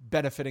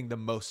benefiting the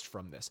most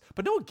from this?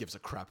 But no one gives a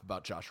crap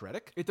about Josh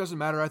Reddick. It doesn't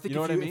matter. I think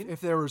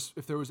if there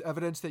was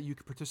evidence that you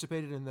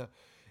participated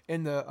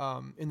in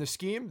the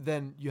scheme,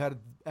 then you had an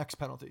X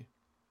penalty.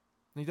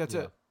 I think that's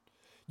it.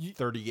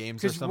 30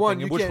 games or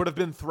something, which would have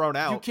been thrown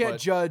out. You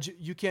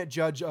can't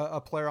judge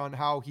a player on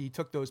how he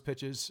took those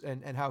pitches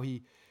and how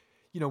he,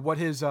 what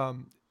his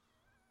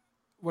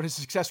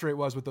success rate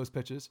was with those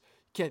pitches.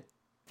 You can't,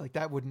 like,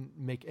 that wouldn't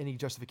make any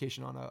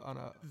justification on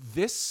a.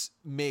 This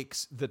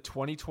makes the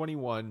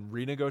 2021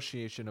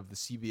 renegotiation of the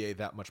CBA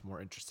that much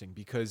more interesting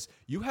because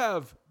you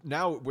have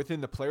now within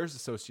the Players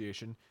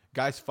Association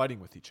guys fighting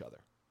with each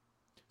other,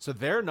 so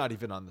they're not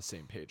even on the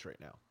same page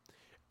right now,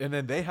 and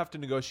then they have to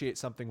negotiate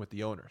something with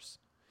the owners.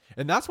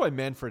 And that's why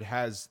Manfred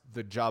has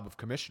the job of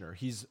commissioner.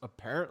 He's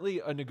apparently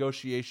a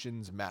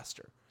negotiations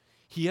master.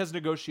 He has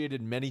negotiated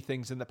many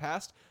things in the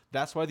past.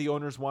 That's why the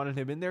owners wanted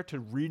him in there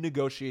to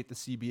renegotiate the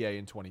CBA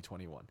in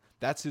 2021.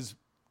 That's his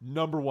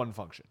number one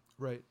function.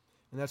 Right.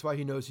 And that's why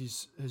he knows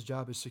his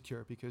job is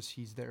secure, because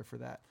he's there for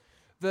that.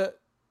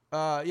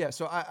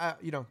 So I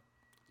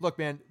look,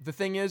 man, the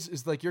thing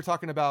is like you're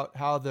talking about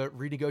how the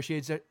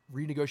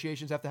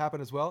renegotiations have to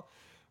happen as well.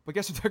 But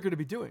guess what they're going to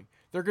be doing?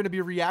 They're going to be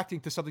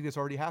reacting to something that's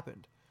already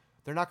happened.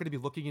 They're not going to be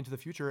looking into the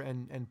future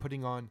and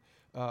putting on,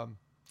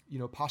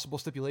 possible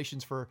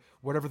stipulations for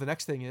whatever the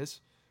next thing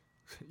is.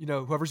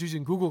 Whoever's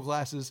using Google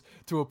glasses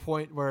to a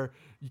point where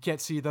you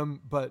can't see them,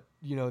 but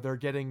they're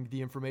getting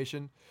the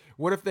information.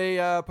 What if they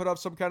put up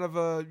some kind of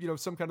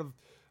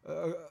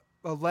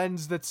a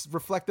lens that's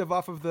reflective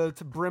off of the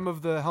brim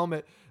of the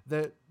helmet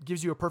that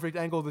gives you a perfect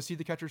angle to see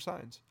the catcher's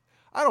signs?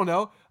 I don't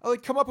know.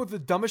 Come up with the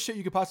dumbest shit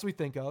you could possibly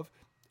think of.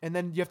 And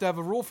then you have to have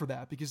a rule for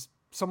that because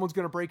someone's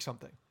going to break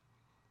something.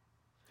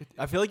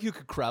 I feel like you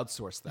could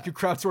crowdsource that. You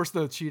could crowdsource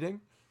the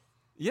cheating?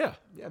 Yeah.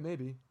 Yeah,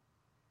 maybe.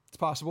 It's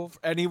possible.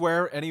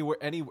 Anywhere,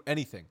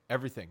 anything,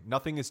 everything.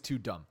 Nothing is too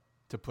dumb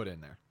to put in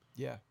there.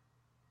 Yeah.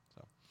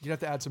 So you'd have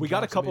to add some. We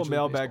got a couple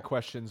mailbag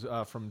questions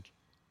from.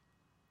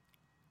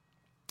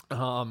 We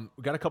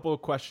got a couple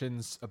of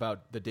questions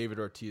about the David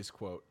Ortiz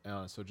quote.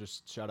 So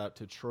just shout out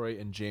to Troy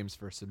and James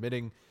for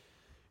submitting.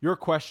 your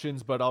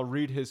questions, but I'll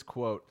read his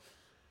quote.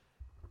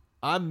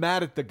 I'm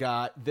mad at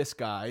this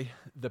guy,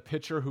 the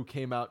pitcher who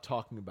came out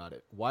talking about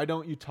it. Why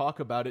don't you talk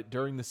about it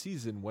during the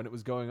season when it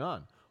was going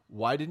on?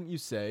 Why didn't you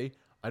say,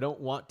 I don't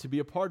want to be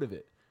a part of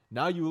it?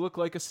 Now you look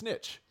like a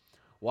snitch.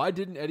 Why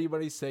didn't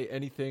anybody say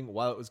anything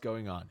while it was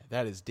going on?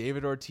 That is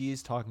David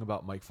Ortiz talking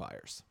about Mike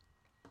Fiers.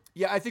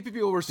 Yeah, I think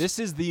people were... This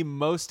is the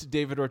most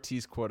David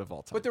Ortiz quote of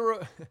all time. But there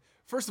were,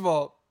 first of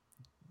all,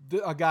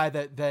 a guy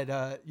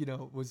that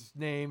was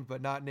named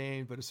but not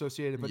named, but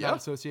associated but not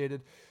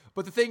associated.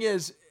 But the thing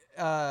is,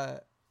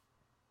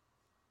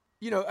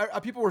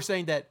 people were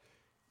saying that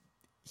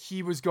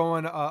he was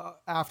going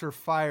after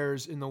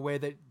Fiers in the way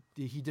that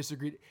he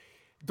disagreed.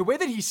 The way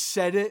that he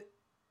said it,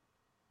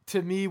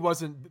 to me,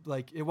 wasn't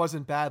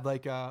bad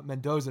like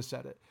Mendoza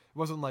said it. It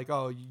wasn't like,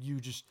 oh, you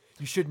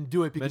shouldn't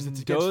do it because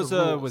it's against the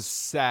Mendoza rules. was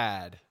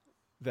sad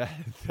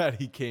that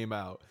he came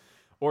out.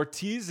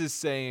 Ortiz is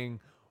saying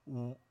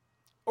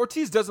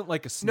Ortiz doesn't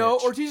like a snitch. No,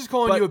 Ortiz is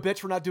calling you a bitch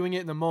for not doing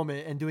it in the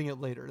moment and doing it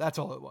later. That's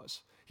all it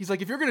was. He's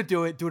like, if you're gonna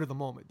do it at the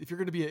moment. If you're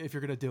gonna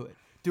do it,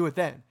 do it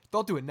then.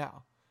 Don't do it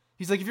now.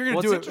 He's like, if you're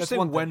gonna do it, that's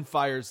one thing. When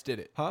Fiers did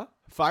it, huh?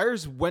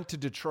 Fiers went to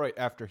Detroit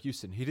after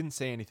Houston. He didn't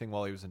say anything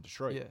while he was in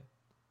Detroit. Yeah.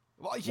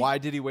 Well, why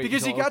did he wait?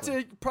 Because he got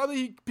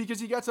Oakland? because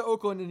he got to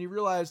Oakland and he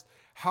realized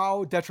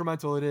how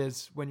detrimental it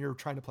is when you're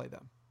trying to play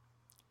them,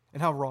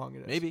 and how wrong it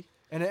is. Maybe.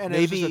 And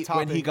maybe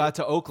when he got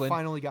to Oakland,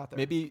 finally got there.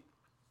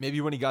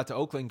 Maybe when he got to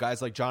Oakland, guys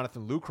like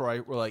Jonathan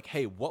Lucroy were like,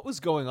 "Hey, what was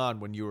going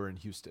on when you were in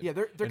Houston?" Yeah,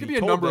 there could be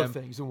a number of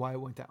things and why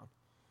it went down.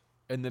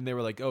 And then they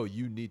were like, "Oh,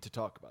 you need to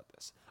talk about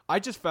this." I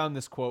just found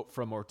this quote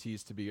from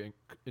Ortiz to be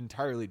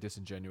entirely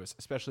disingenuous,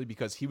 especially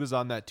because he was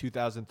on that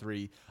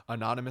 2003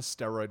 anonymous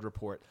steroid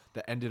report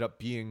that ended up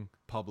being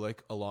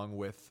public, along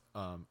with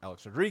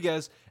Alex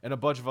Rodriguez and a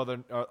bunch of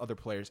other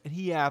players, and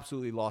he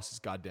absolutely lost his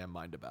goddamn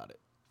mind about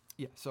it.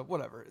 Yeah, so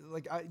whatever.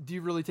 Like, do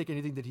you really take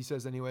anything that he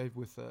says anyway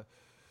with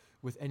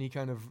any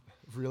kind of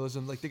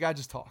realism? Like, the guy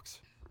just talks.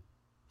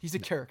 He's a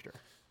character.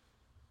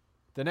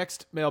 The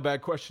next mailbag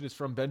question is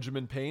from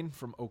Benjamin Payne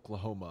from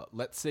Oklahoma.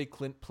 Let's say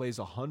Clint plays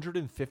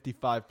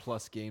 155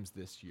 plus games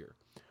this year.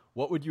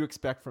 What would you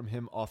expect from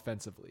him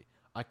offensively?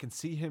 I can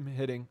see him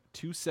hitting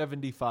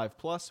 275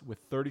 plus with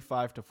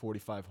 35 to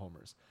 45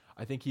 homers.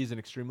 I think he's an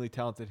extremely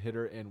talented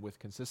hitter, and with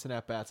consistent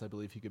at-bats, I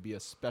believe he could be a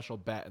special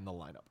bat in the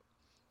lineup.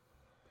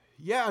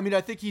 Yeah, I mean, I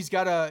think he's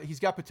got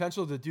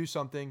potential to do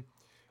something.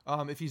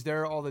 If he's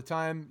there all the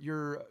time,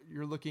 you're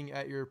looking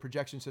at your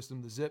projection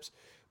system, the ZiPS.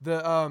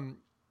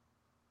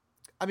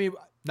 I mean,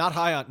 not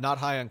high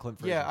on Clint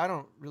Frazier. Yeah, I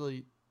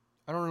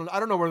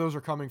don't know where those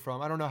are coming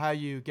from. I don't know how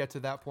you get to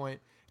that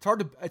point. It's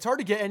hard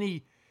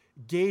to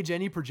gauge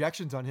any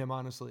projections on him,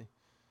 honestly.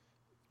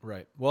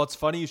 Right. Well, it's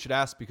funny you should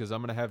ask because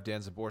I'm going to have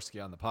Dan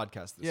Zaborski on the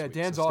podcast this week. Yeah,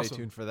 Dan's so awesome. Stay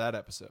tuned for that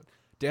episode.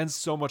 Dan's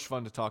so much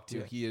fun to talk to.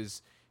 Yeah.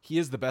 He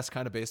is the best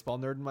kind of baseball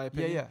nerd in my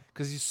opinion. Yeah.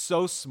 Because he's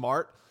so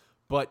smart,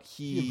 but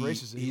he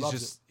embraces it.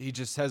 He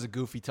just has a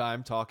goofy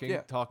time talking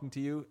to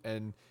you,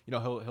 and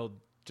he'll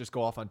just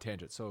go off on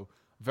tangents. So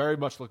very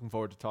much looking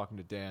forward to talking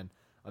to Dan.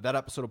 That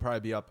episode will probably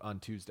be up on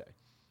Tuesday.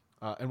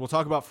 And we'll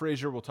talk about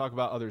Frazier. We'll talk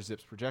about other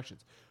ZiPS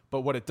projections.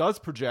 But what it does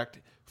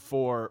project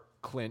for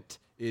Clint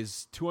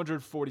is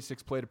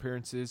 246 plate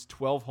appearances,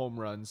 12 home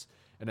runs,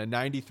 and a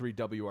 93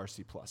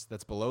 WRC+.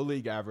 That's below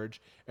league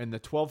average. And the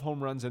 12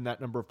 home runs and that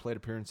number of plate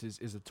appearances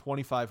is a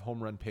 25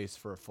 home run pace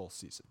for a full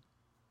season.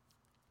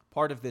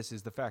 Part of this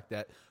is the fact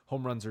that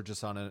home runs are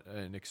just on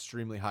an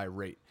extremely high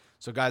rate.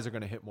 So guys are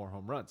going to hit more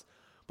home runs.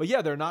 But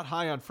yeah, they're not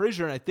high on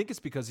Frazier, and I think it's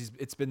because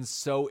it's been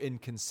so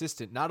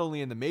inconsistent, not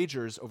only in the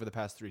majors over the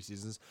past 3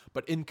 seasons,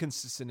 but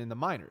inconsistent in the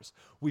minors.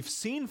 We've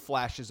seen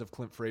flashes of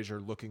Clint Frazier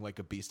looking like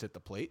a beast at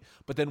the plate,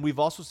 but then we've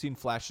also seen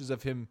flashes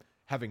of him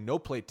having no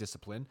plate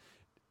discipline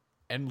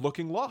and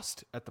looking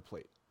lost at the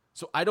plate.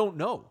 So I don't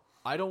know.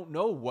 I don't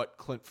know what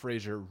Clint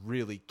Frazier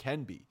really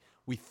can be.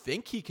 We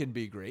think he can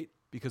be great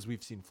because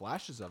we've seen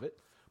flashes of it,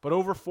 but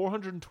over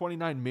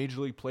 429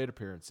 major league plate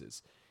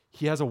appearances,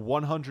 he has a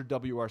 100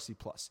 WRC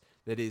plus.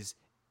 That is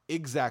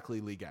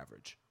exactly league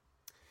average.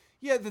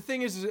 Yeah, the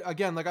thing is,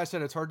 again, like I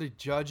said, it's hard to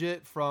judge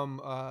it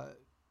from,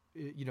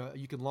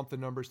 you can lump the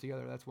numbers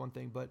together. That's one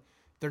thing, but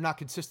they're not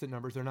consistent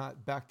numbers. They're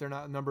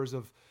not numbers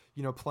of,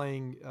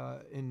 playing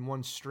in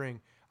one string.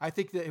 I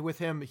think that with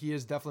him, he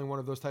is definitely one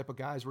of those type of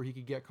guys where he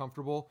could get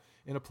comfortable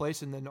in a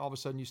place, and then all of a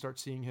sudden you start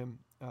seeing him,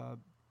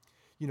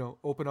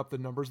 open up the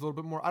numbers a little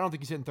bit more. I don't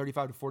think he's hitting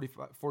 35 to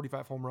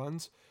 45 home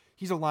runs.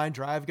 He's a line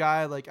drive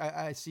guy. Like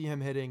I see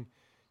him hitting,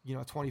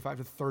 25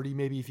 to 30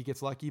 maybe if he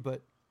gets lucky,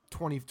 but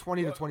 20 to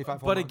 25 home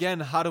But runs. again,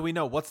 how do we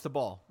know? What's the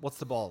ball? What's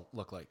the ball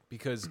look like?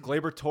 Because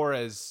Gleyber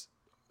Torres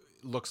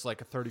looks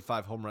like a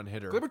 35 home run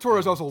hitter. Gleyber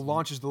Torres also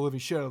launches the living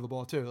shit out of the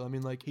ball too. I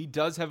mean, like he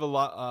does have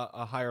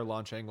a higher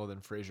launch angle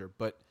than Frazier,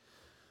 but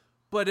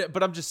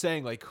I'm just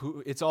saying, like,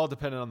 it's all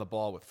dependent on the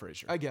ball with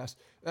Frazier. I guess.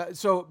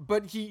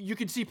 But you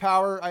can see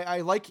power.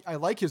 I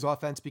like his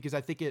offense because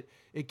I think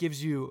it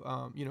gives you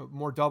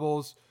more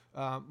doubles,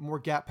 more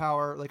gap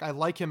power. Like I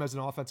like him as an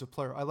offensive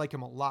player. I like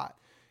him a lot.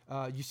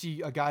 You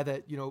see a guy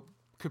that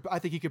I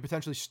think he could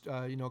potentially,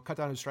 cut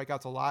down his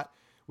strikeouts a lot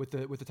with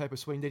the type of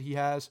swing that he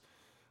has.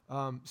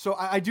 So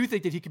I do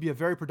think that he could be a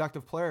very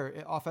productive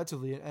player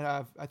offensively, and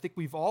I think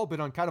we've all been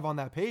on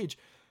that page.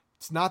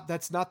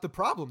 That's not the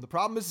problem. The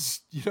problem is,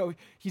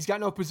 he's got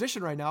no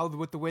position right now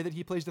with the way that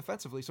he plays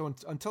defensively. So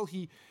until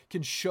he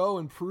can show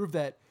and prove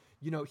that,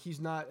 he's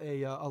not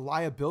a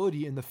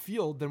liability in the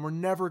field, then we're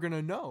never going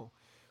to know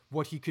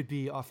what he could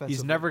be offensively.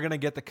 He's never going to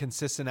get the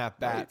consistent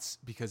at-bats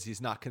because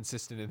he's not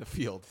consistent in the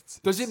field.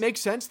 Does it make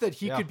sense that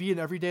he could be an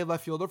everyday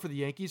left fielder for the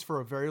Yankees for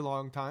a very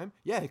long time?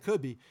 Yeah, it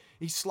could be.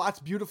 He slots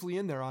beautifully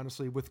in there,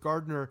 honestly, with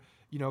Gardner,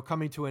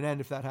 coming to an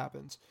end if that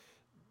happens.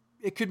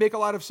 It could make a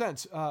lot of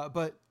sense,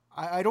 but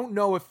I don't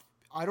know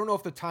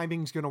if the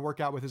timing's going to work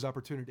out with his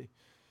opportunity.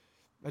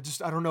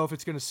 I don't know if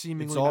it's going to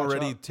seemingly. It's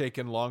already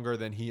taken longer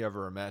than he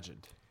ever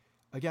imagined.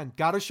 Again,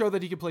 got to show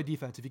that he can play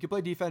defense. If he can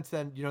play defense,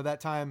 then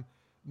that time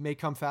may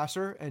come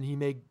faster and he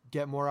may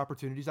get more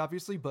opportunities,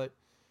 obviously. But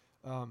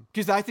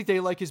because I think they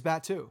like his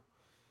bat too.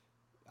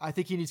 I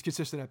think he needs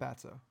consistent at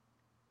bats though.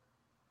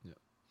 Yeah.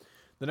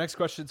 The next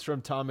question is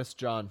from Thomas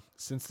John.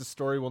 Since the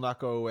story will not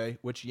go away,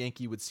 which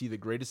Yankee would see the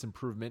greatest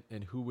improvement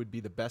and who would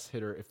be the best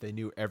hitter if they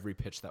knew every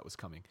pitch that was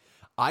coming?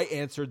 I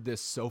answered this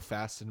so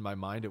fast in my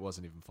mind, it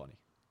wasn't even funny.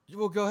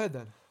 Well, go ahead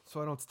then,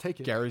 so I don't take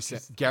it. Gary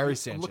Sanchez.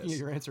 I'm looking at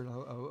your answer, and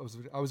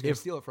I was going to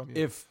steal it from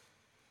you.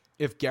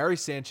 If Gary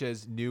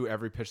Sanchez knew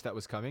every pitch that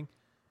was coming,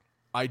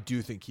 I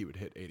do think he would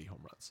hit 80 home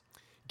runs.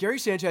 Gary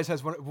Sanchez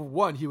has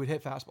one. He would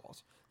hit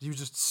fastballs. He would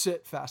just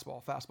sit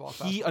fastball.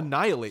 He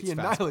annihilates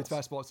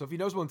fastballs. So if he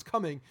knows one's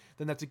coming,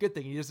 then that's a good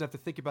thing. He doesn't have to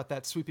think about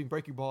that sweeping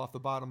breaking ball off the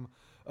bottom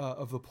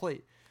of the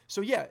plate.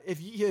 So yeah,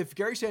 if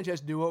Gary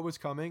Sanchez knew what was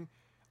coming,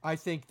 I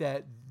think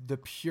that the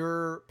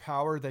pure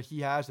power that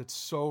he has, that's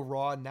so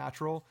raw and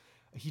natural,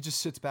 he just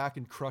sits back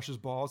and crushes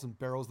balls and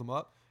barrels them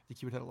up. I think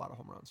he would hit a lot of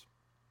home runs.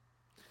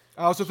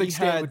 I also think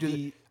Stan would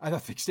do. I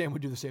think Stan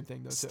would do the same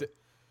thing though too.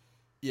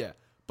 Yeah,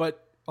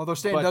 but although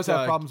Stan does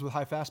have problems with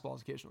high fastballs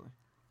occasionally.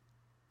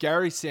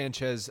 Gary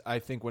Sanchez, I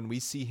think when we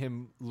see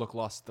him look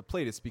lost at the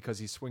plate, it's because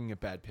he's swinging at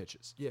bad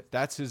pitches. Yeah,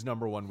 that's his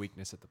number one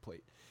weakness at the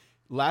plate.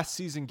 Last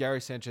season, Gary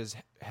Sanchez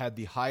had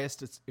the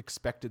highest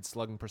expected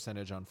slugging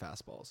percentage on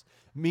fastballs,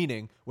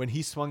 meaning when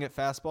he swung at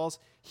fastballs,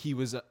 he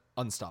was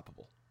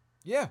unstoppable.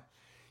 Yeah,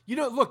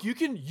 look, you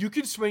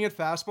can swing at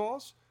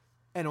fastballs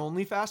and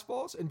only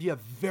fastballs and be a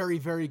very,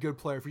 very good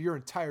player for your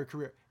entire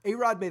career.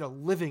 A-Rod made a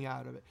living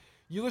out of it.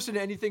 You listen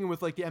to anything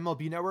with like the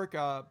MLB Network,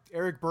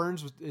 Eric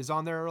Burns is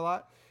on there a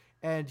lot,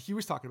 and he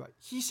was talking about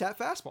he sat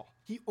fastball.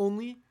 He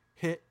only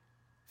hit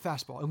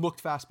fastball and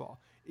looked fastball.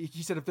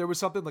 He said if there was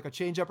something like a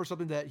changeup or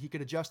something that he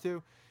could adjust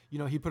to,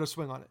 he put a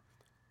swing on it.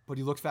 But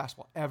he looked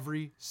fastball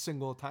every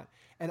single time.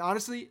 And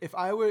honestly, if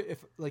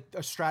like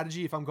a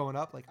strategy, if I'm going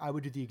up, like I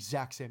would do the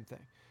exact same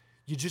thing.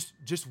 You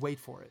just wait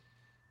for it.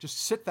 Just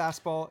sit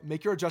fastball,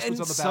 make your adjustments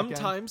on the back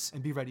end,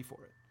 and be ready for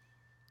it.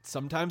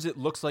 Sometimes it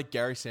looks like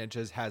Gary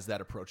Sanchez has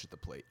that approach at the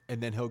plate,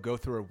 and then he'll go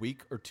through a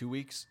week or 2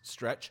 weeks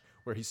stretch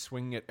where he's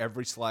swinging at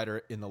every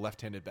slider in the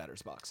left-handed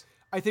batter's box.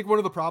 I think one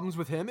of the problems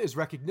with him is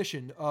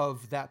recognition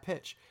of that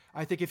pitch.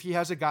 I think if he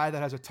has a guy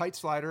that has a tight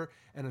slider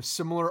and a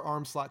similar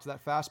arm slot to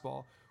that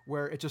fastball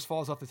where it just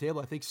falls off the table,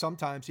 I think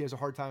sometimes he has a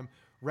hard time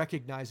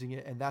recognizing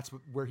it, and that's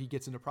where he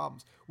gets into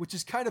problems, which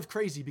is kind of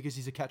crazy because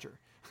he's a catcher.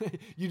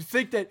 You'd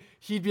think that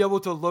he'd be able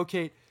to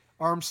locate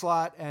arm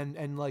slot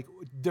and like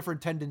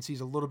different tendencies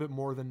a little bit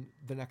more than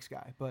the next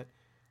guy, but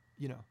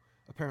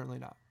apparently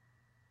not.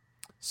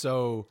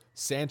 So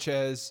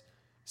Sanchez,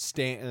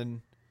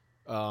 Stanton,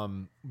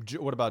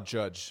 what about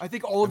Judge? I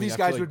think all of these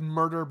guys would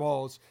murder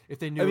balls if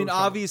they knew. I mean,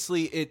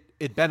 obviously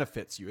it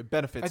benefits you. It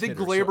benefits. I think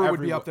hitters, Glaber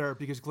would be up there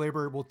because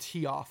Glaber will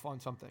tee off on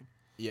something.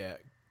 Yeah,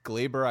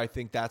 Glaber. I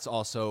think that's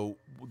also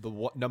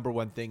the number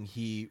one thing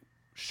he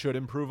should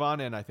improve on,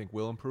 and I think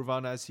will improve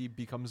on as he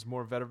becomes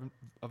more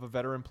of a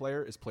veteran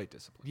player, is plate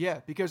discipline.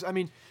 Yeah, because I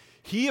mean,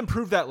 he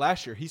improved that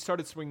last year. He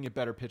started swinging at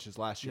better pitches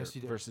last year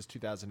versus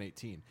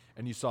 2018,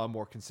 and you saw a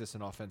more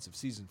consistent offensive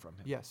season from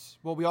him. Yes.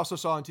 Well, we also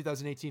saw in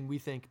 2018, we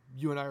think,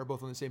 you and I are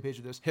both on the same page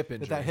with this, hip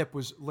injury. that hip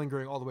was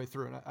lingering all the way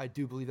through, and I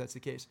do believe that's the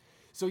case.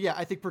 So, yeah,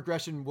 I think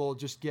progression will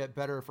just get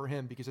better for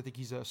him because I think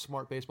he's a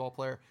smart baseball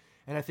player,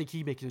 and I think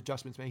he makes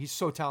adjustments, man. He's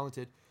so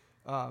talented.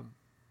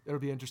 It'll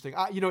be interesting.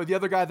 The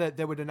other guy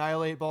that would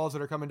annihilate balls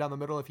that are coming down the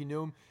middle if he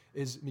knew him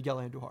is Miguel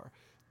Andujar.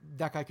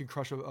 That guy can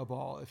crush a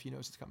ball if he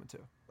knows it's coming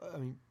too. I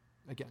mean,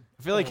 again,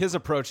 I feel like his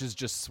approach is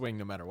just swing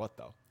no matter what,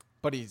 though.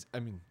 But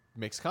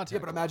makes contact. Yeah,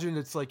 but imagine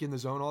it's like in the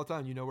zone all the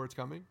time. You know where it's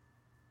coming.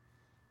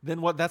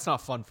 Then what? That's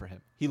not fun for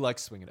him. He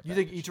likes swinging it. You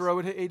think Ichiro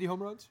would hit 80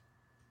 home runs?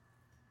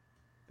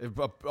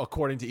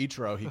 According to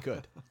Ichiro, he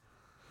could.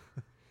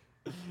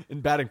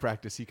 In batting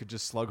practice, he could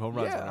just slug home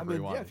runs whenever he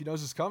wanted. Yeah, if he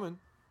knows it's coming,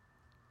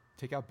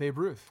 take out Babe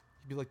Ruth.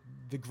 He'd be like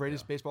the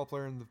greatest baseball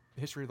player in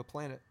the history of the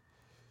planet.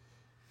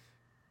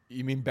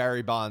 You mean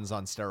Barry Bonds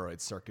on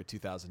steroids circa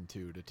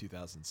 2002 to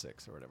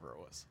 2006 or whatever it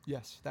was?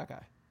 Yes, that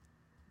guy.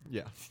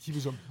 Yeah. He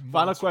was a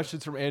Final monster.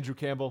 questions from Andrew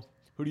Campbell.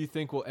 Who do you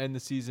think will end the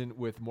season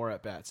with more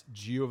at-bats,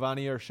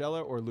 Giovanni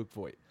Urshela or Luke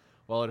Voigt?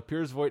 While it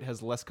appears Voit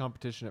has less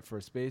competition at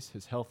first base,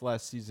 his health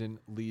last season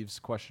leaves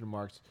question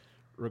marks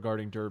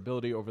regarding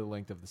durability over the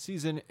length of the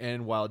season.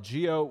 And while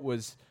Gio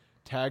was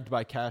tagged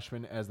by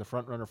Cashman as the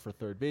frontrunner for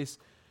third base,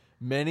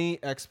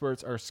 many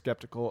experts are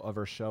skeptical of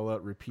Urshela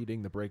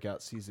repeating the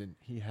breakout season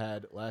he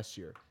had last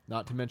year.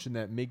 Not to mention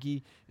that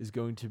Miggy is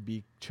going to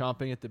be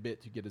chomping at the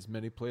bit to get as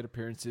many plate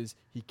appearances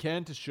he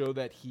can to show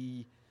that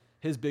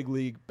his big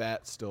league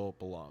bat still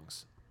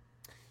belongs.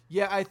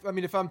 Yeah, I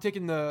mean, if I'm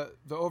taking the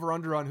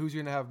over-under on who's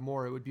going to have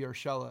more, it would be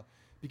Urshela.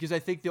 Because I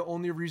think the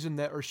only reason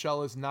that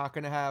Urshela is not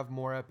going to have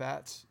more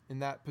at-bats in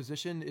that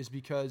position is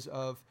because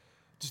of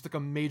just like a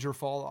major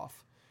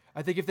fall-off.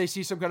 I think if they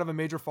see some kind of a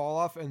major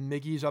fall-off and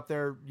Miggy's up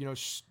there,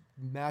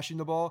 mashing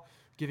the ball,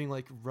 giving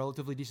like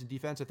relatively decent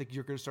defense, I think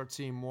you're going to start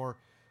seeing more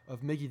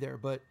of Miggy there.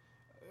 But,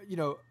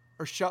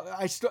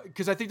 Urshela,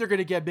 because I think they're going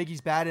to get Miggy's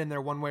bat in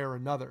there one way or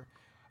another.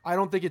 I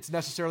don't think it's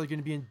necessarily going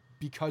to be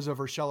because of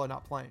Urshela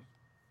not playing.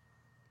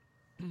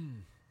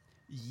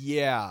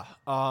 Yeah.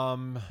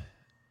 So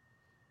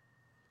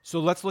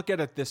let's look at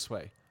it this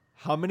way.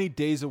 How many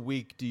days a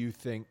week do you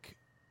think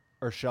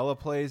Urshela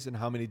plays, and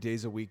how many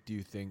days a week do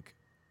you think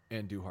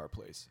Andujar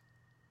plays?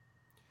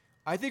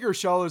 I think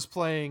Urshela is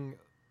playing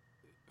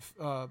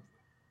 4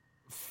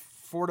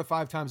 to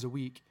 5 times a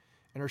week,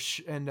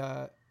 and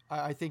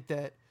I think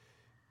that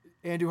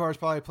Andujar is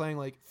probably playing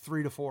like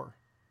 3 to 4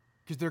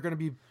 because they're going to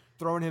be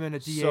throwing him in a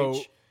DH. So,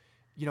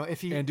 if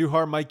he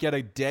Andujar might get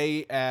a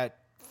day at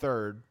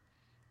third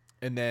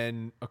and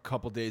then a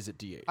couple days at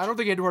DH. I don't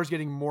think Andujar is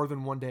getting more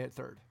than 1 day at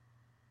third.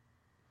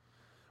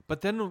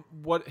 But then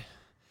what?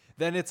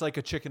 Then it's like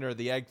a chicken or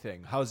the egg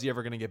thing. How is he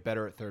ever going to get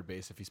better at third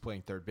base if he's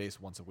playing third base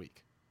once a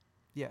week?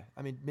 Yeah,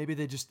 I mean, maybe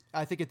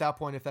I think at that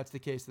point, if that's the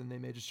case, then they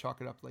may just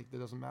chalk it up like it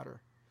doesn't matter.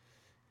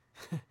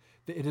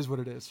 It is what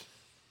it is.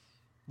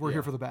 We're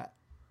here for the bat,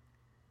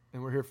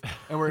 and we're here,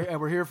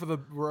 we're here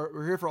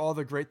for all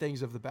the great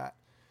things of the bat.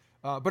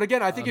 But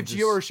again, I think if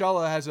Gio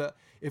Urshela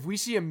if we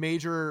see a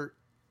major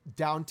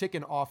downtick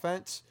in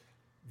offense,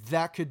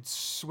 that could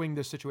swing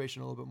this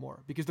situation a little bit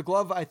more. Because the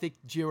glove, I think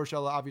Gio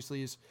Urshela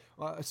obviously is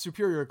a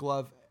superior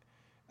glove,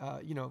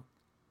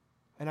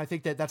 and I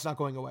think that that's not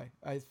going away.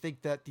 I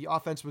think that the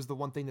offense was the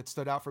one thing that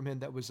stood out from him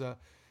that was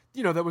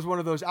that was one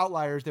of those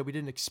outliers that we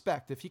didn't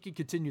expect. If he could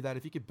continue that,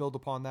 if he could build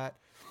upon that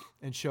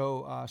and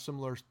show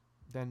similar,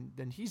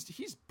 then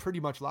he's pretty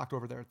much locked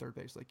over there at third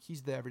base. Like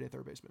he's the everyday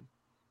third baseman.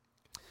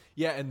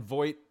 Yeah, and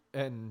Voit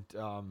and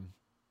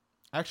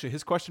actually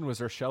his question was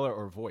Urshela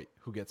or Voit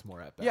who gets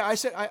more at bats. Yeah, I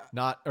said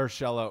not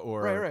Urshela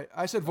or right.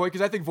 I said Voit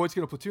because I think Voit's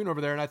going to platoon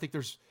over there, and I think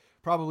there's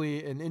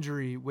probably an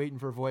injury waiting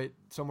for Voit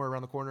somewhere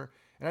around the corner.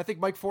 And I think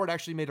Mike Ford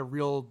actually made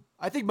real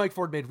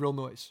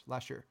noise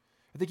last year.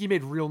 I think he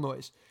made real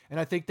noise, and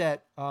I think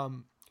that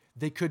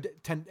they could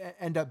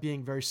end up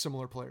being very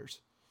similar players.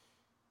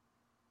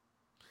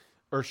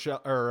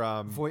 Voit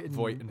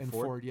and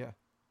Ford. Yeah.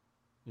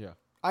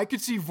 I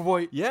could see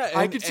Voit. Yeah,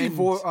 I could see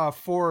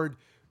Ford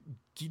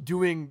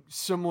doing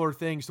similar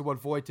things to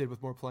what Voit did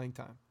with more playing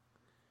time.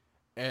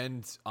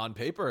 And on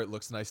paper, it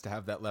looks nice to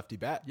have that lefty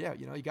bat. Yeah,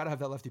 you got to have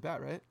that lefty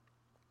bat, right?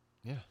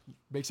 Yeah,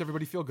 makes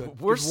everybody feel good.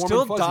 We're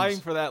still dying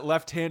for that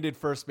left-handed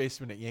first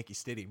baseman at Yankee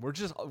Stadium. We're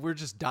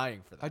just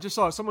dying for that. I just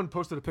saw someone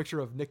posted a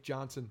picture of Nick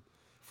Johnson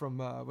from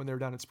when they were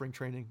down at spring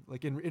training,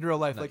 like in real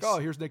life. Nice. Like, oh,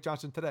 here's Nick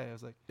Johnson today. I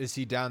was like, is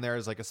he down there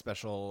as like a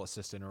special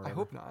assistant or whatever? I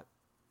hope not.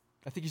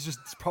 I think he's just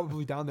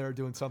probably down there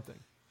doing something.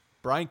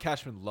 Brian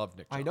Cashman loved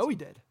Nick Johnson. I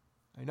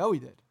know he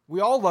did.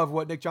 We all love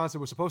what Nick Johnson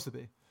was supposed to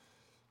be.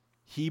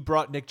 He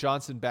brought Nick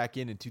Johnson back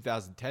in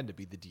 2010 to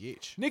be the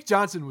DH. Nick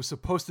Johnson was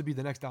supposed to be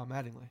the next Don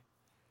Mattingly.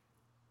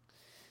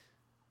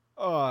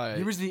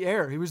 He was the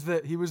heir. He was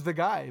the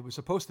guy he was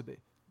supposed to be.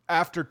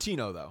 After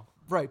Tino, though.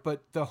 Right,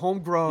 but the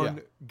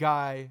homegrown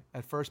guy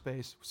at first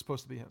base was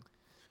supposed to be him.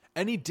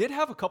 And he did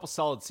have a couple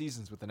solid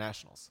seasons with the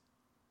Nationals.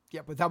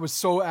 Yeah, but that was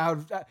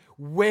so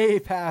way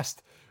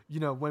past,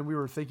 when we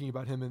were thinking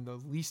about him in the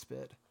least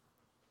bit.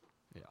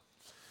 Yeah.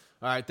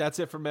 All right, that's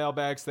it for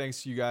mailbags.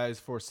 Thanks to you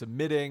guys for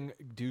submitting.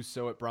 Do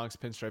so at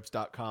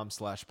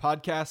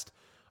bronxpinstripes.com/podcast.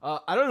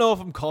 I don't know if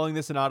I'm calling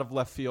this an out of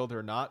left field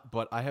or not,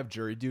 but I have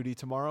jury duty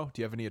tomorrow.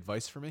 Do you have any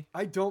advice for me?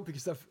 I don't,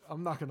 because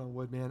I'm not gonna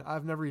wood, man.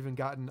 I've never even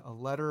gotten a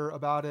letter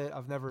about it.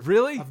 I've never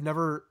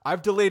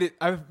I've delayed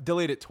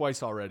it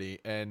twice already,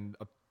 and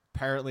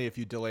apparently if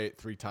you delay it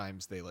 3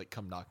 times, they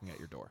come knocking at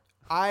your door.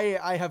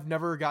 I have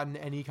never gotten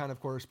any kind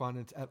of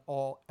correspondence at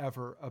all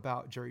ever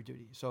about jury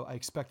duty, so I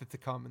expect it to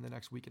come in the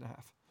next week and a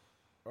half.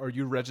 Are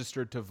you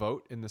registered to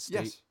vote in the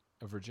state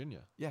of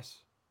Virginia? Yes.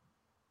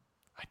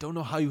 I don't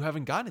know how you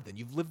haven't gotten it then.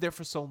 You've lived there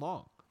for so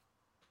long.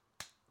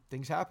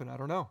 Things happen. I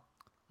don't know.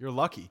 You're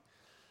lucky.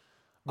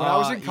 When I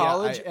was in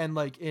college and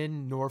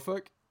in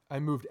Norfolk, I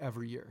moved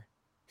every year.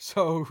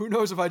 So who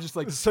knows if I just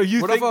So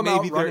you think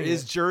maybe there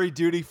is jury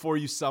duty for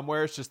you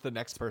somewhere? It's just the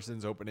next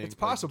person's opening. It's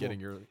possible.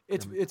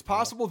 It's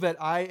possible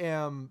that I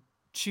am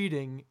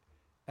cheating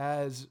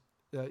as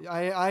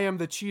I am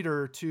the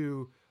cheater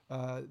to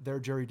their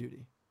jury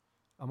duty.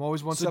 I'm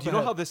always one step ahead. Do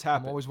you know how this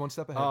happened? I'm always one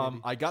step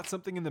ahead. I got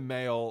something in the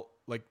mail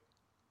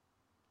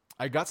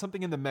I got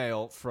something in the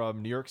mail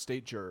from New York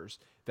State jurors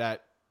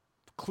that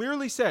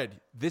clearly said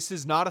this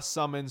is not a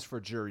summons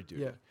for jury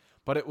duty,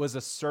 but it was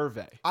a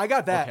survey. I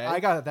got that. Okay? I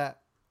got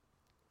that.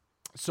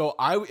 So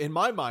in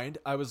my mind,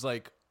 I was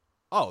like,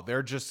 oh,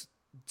 they're just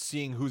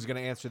seeing who's going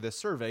to answer this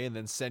survey and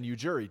then send you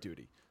jury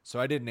duty.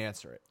 So I didn't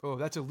answer it. Oh,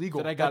 that's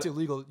illegal. That's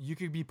illegal. You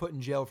could be put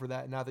in jail for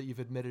that now that you've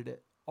admitted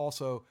it.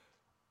 Also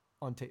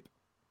on tape.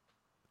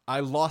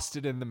 I lost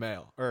it in the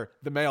mail, or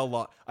the mail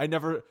law. I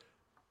never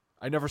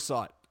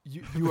saw it.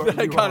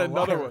 I got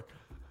another one.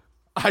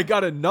 I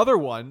got another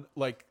one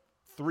like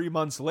 3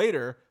 months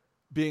later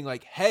being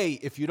like, hey,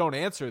 if you don't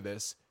answer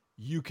this,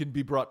 you can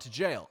be brought to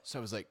jail. So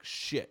I was like,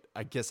 shit,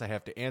 I guess I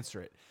have to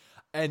answer it.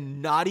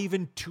 And not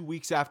even 2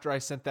 weeks after I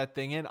sent that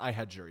thing in, I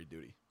had jury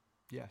duty.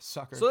 Yeah,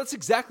 sucker. So that's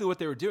exactly what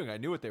they were doing. I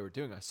knew what they were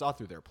doing. I saw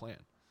through their plan.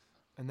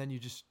 And then you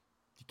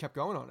kept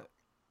going on it.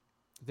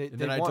 I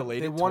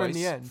delayed it twice in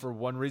the end for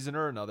one reason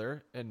or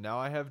another, and now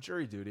I have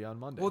jury duty on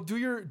Monday. Well, do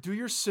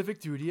your civic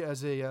duty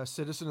as a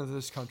citizen of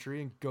this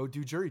country and go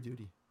do jury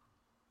duty.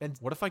 And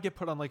what if I get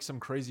put on like some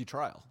crazy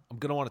trial? I'm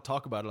gonna want to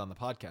talk about it on the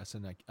podcast,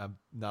 and I'm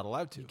not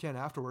allowed to. You can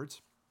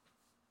afterwards.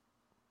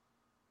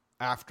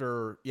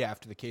 After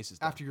the case is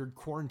done. After you're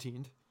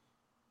quarantined.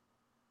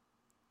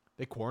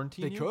 They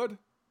quarantine They you? could.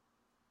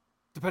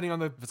 Depending on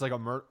the... If it's like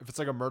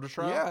a murder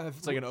trial? Yeah. If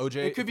it's like an OJ...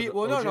 It could be...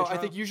 Well, no. Trial? I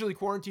think usually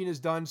quarantine is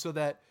done so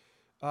that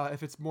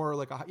if it's more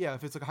like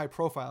if it's like a high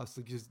profile, it's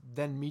because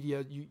then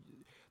media...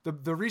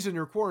 The reason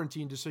you're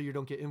quarantined is so you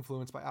don't get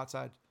influenced by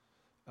outside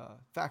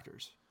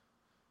factors.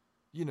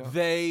 You know,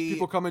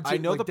 people come into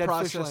the dead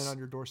process, fish line on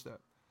your doorstep.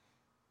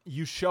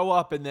 You show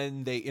up and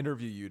then they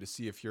interview you to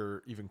see if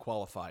you're even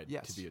qualified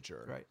to be a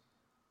juror. Right.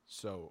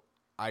 So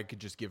I could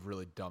just give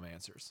really dumb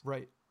answers.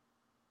 Right.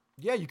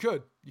 Yeah, you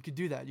could. You could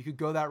do that. You could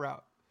go that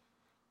route.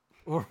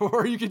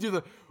 Or you could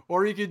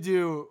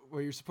do what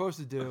you're supposed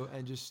to do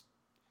and just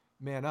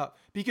man up.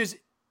 Because,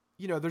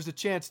 there's a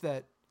chance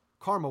that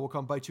karma will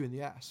come bite you in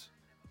the ass.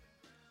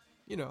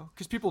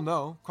 Because people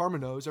know, karma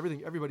knows,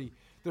 everybody,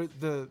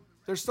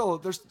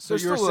 So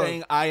you're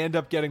saying I end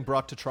up getting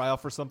brought to trial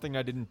for something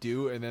I didn't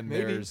do, and then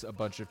there's a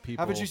bunch of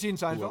people. Haven't you seen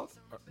Seinfeld?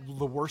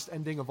 The worst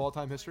ending of all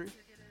time history?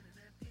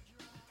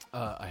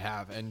 I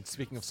have. And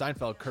speaking of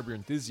Seinfeld, Curb Your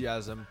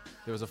Enthusiasm,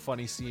 there was a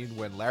funny scene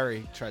when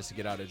Larry tries to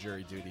get out of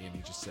jury duty and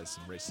he just says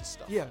some racist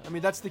stuff. Yeah, I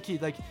mean, that's the key.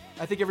 Like,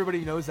 I think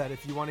everybody knows that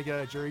if you want to get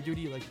out of jury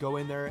duty, like, go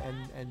in there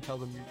and tell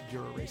them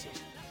you're a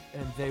racist,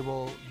 and they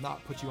will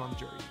not put you on the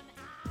jury.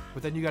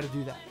 But then you got to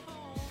do that.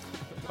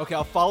 Okay,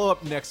 I'll follow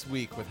up next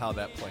week with how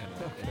that plan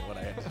went and what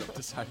I ended up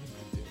deciding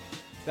to do.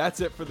 That's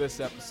it for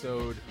this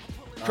episode.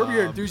 Curb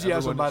Your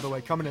Enthusiasm, by the way,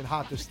 coming in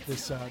hot this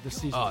season.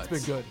 It's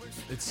been good.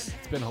 It's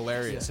been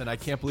hilarious, and I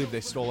can't believe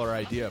they stole our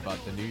idea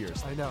about the New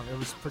Year's thing. I know. It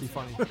was pretty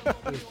funny.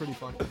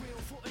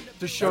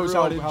 Just shows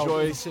how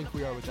in sync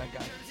we are with that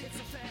guy.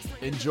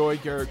 Enjoy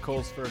Garrett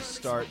Cole's first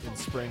start in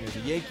spring as a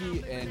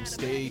Yankee, and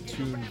stay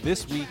tuned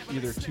this week,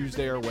 either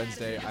Tuesday or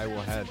Wednesday. I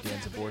will have Dan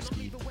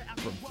Zaborski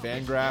from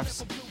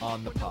Fangraphs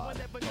on the pod.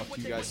 Talk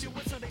to you guys soon.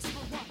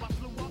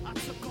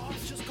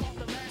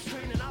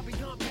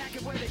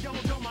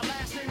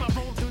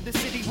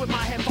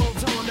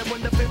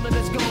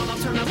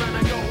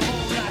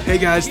 Hey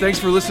guys, thanks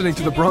for listening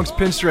to the Bronx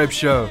Pinstripe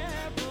Show.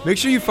 Make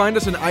sure you find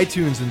us on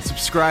iTunes and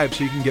subscribe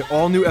so you can get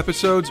all new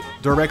episodes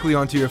directly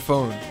onto your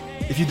phone.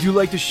 If you do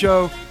like the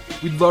show,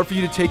 we'd love for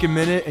you to take a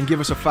minute and give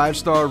us a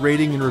 5-star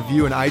rating and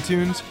review in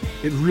iTunes.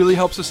 It really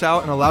helps us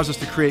out and allows us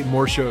to create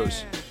more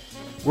shows.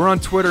 We're on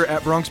Twitter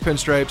at Bronx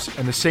Pinstripes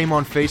and the same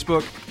on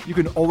Facebook. You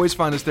can always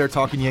find us there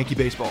talking Yankee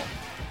baseball.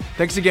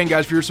 Thanks again,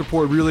 guys, for your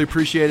support. Really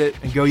appreciate it,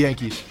 and go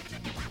Yankees.